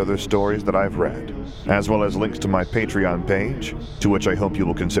find other stories that I've read, as well as links to my Patreon page, to which I hope you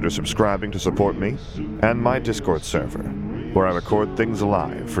will consider subscribing to support me, and my Discord server, where I record things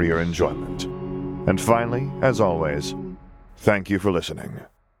live for your enjoyment. And finally, as always, thank you for listening.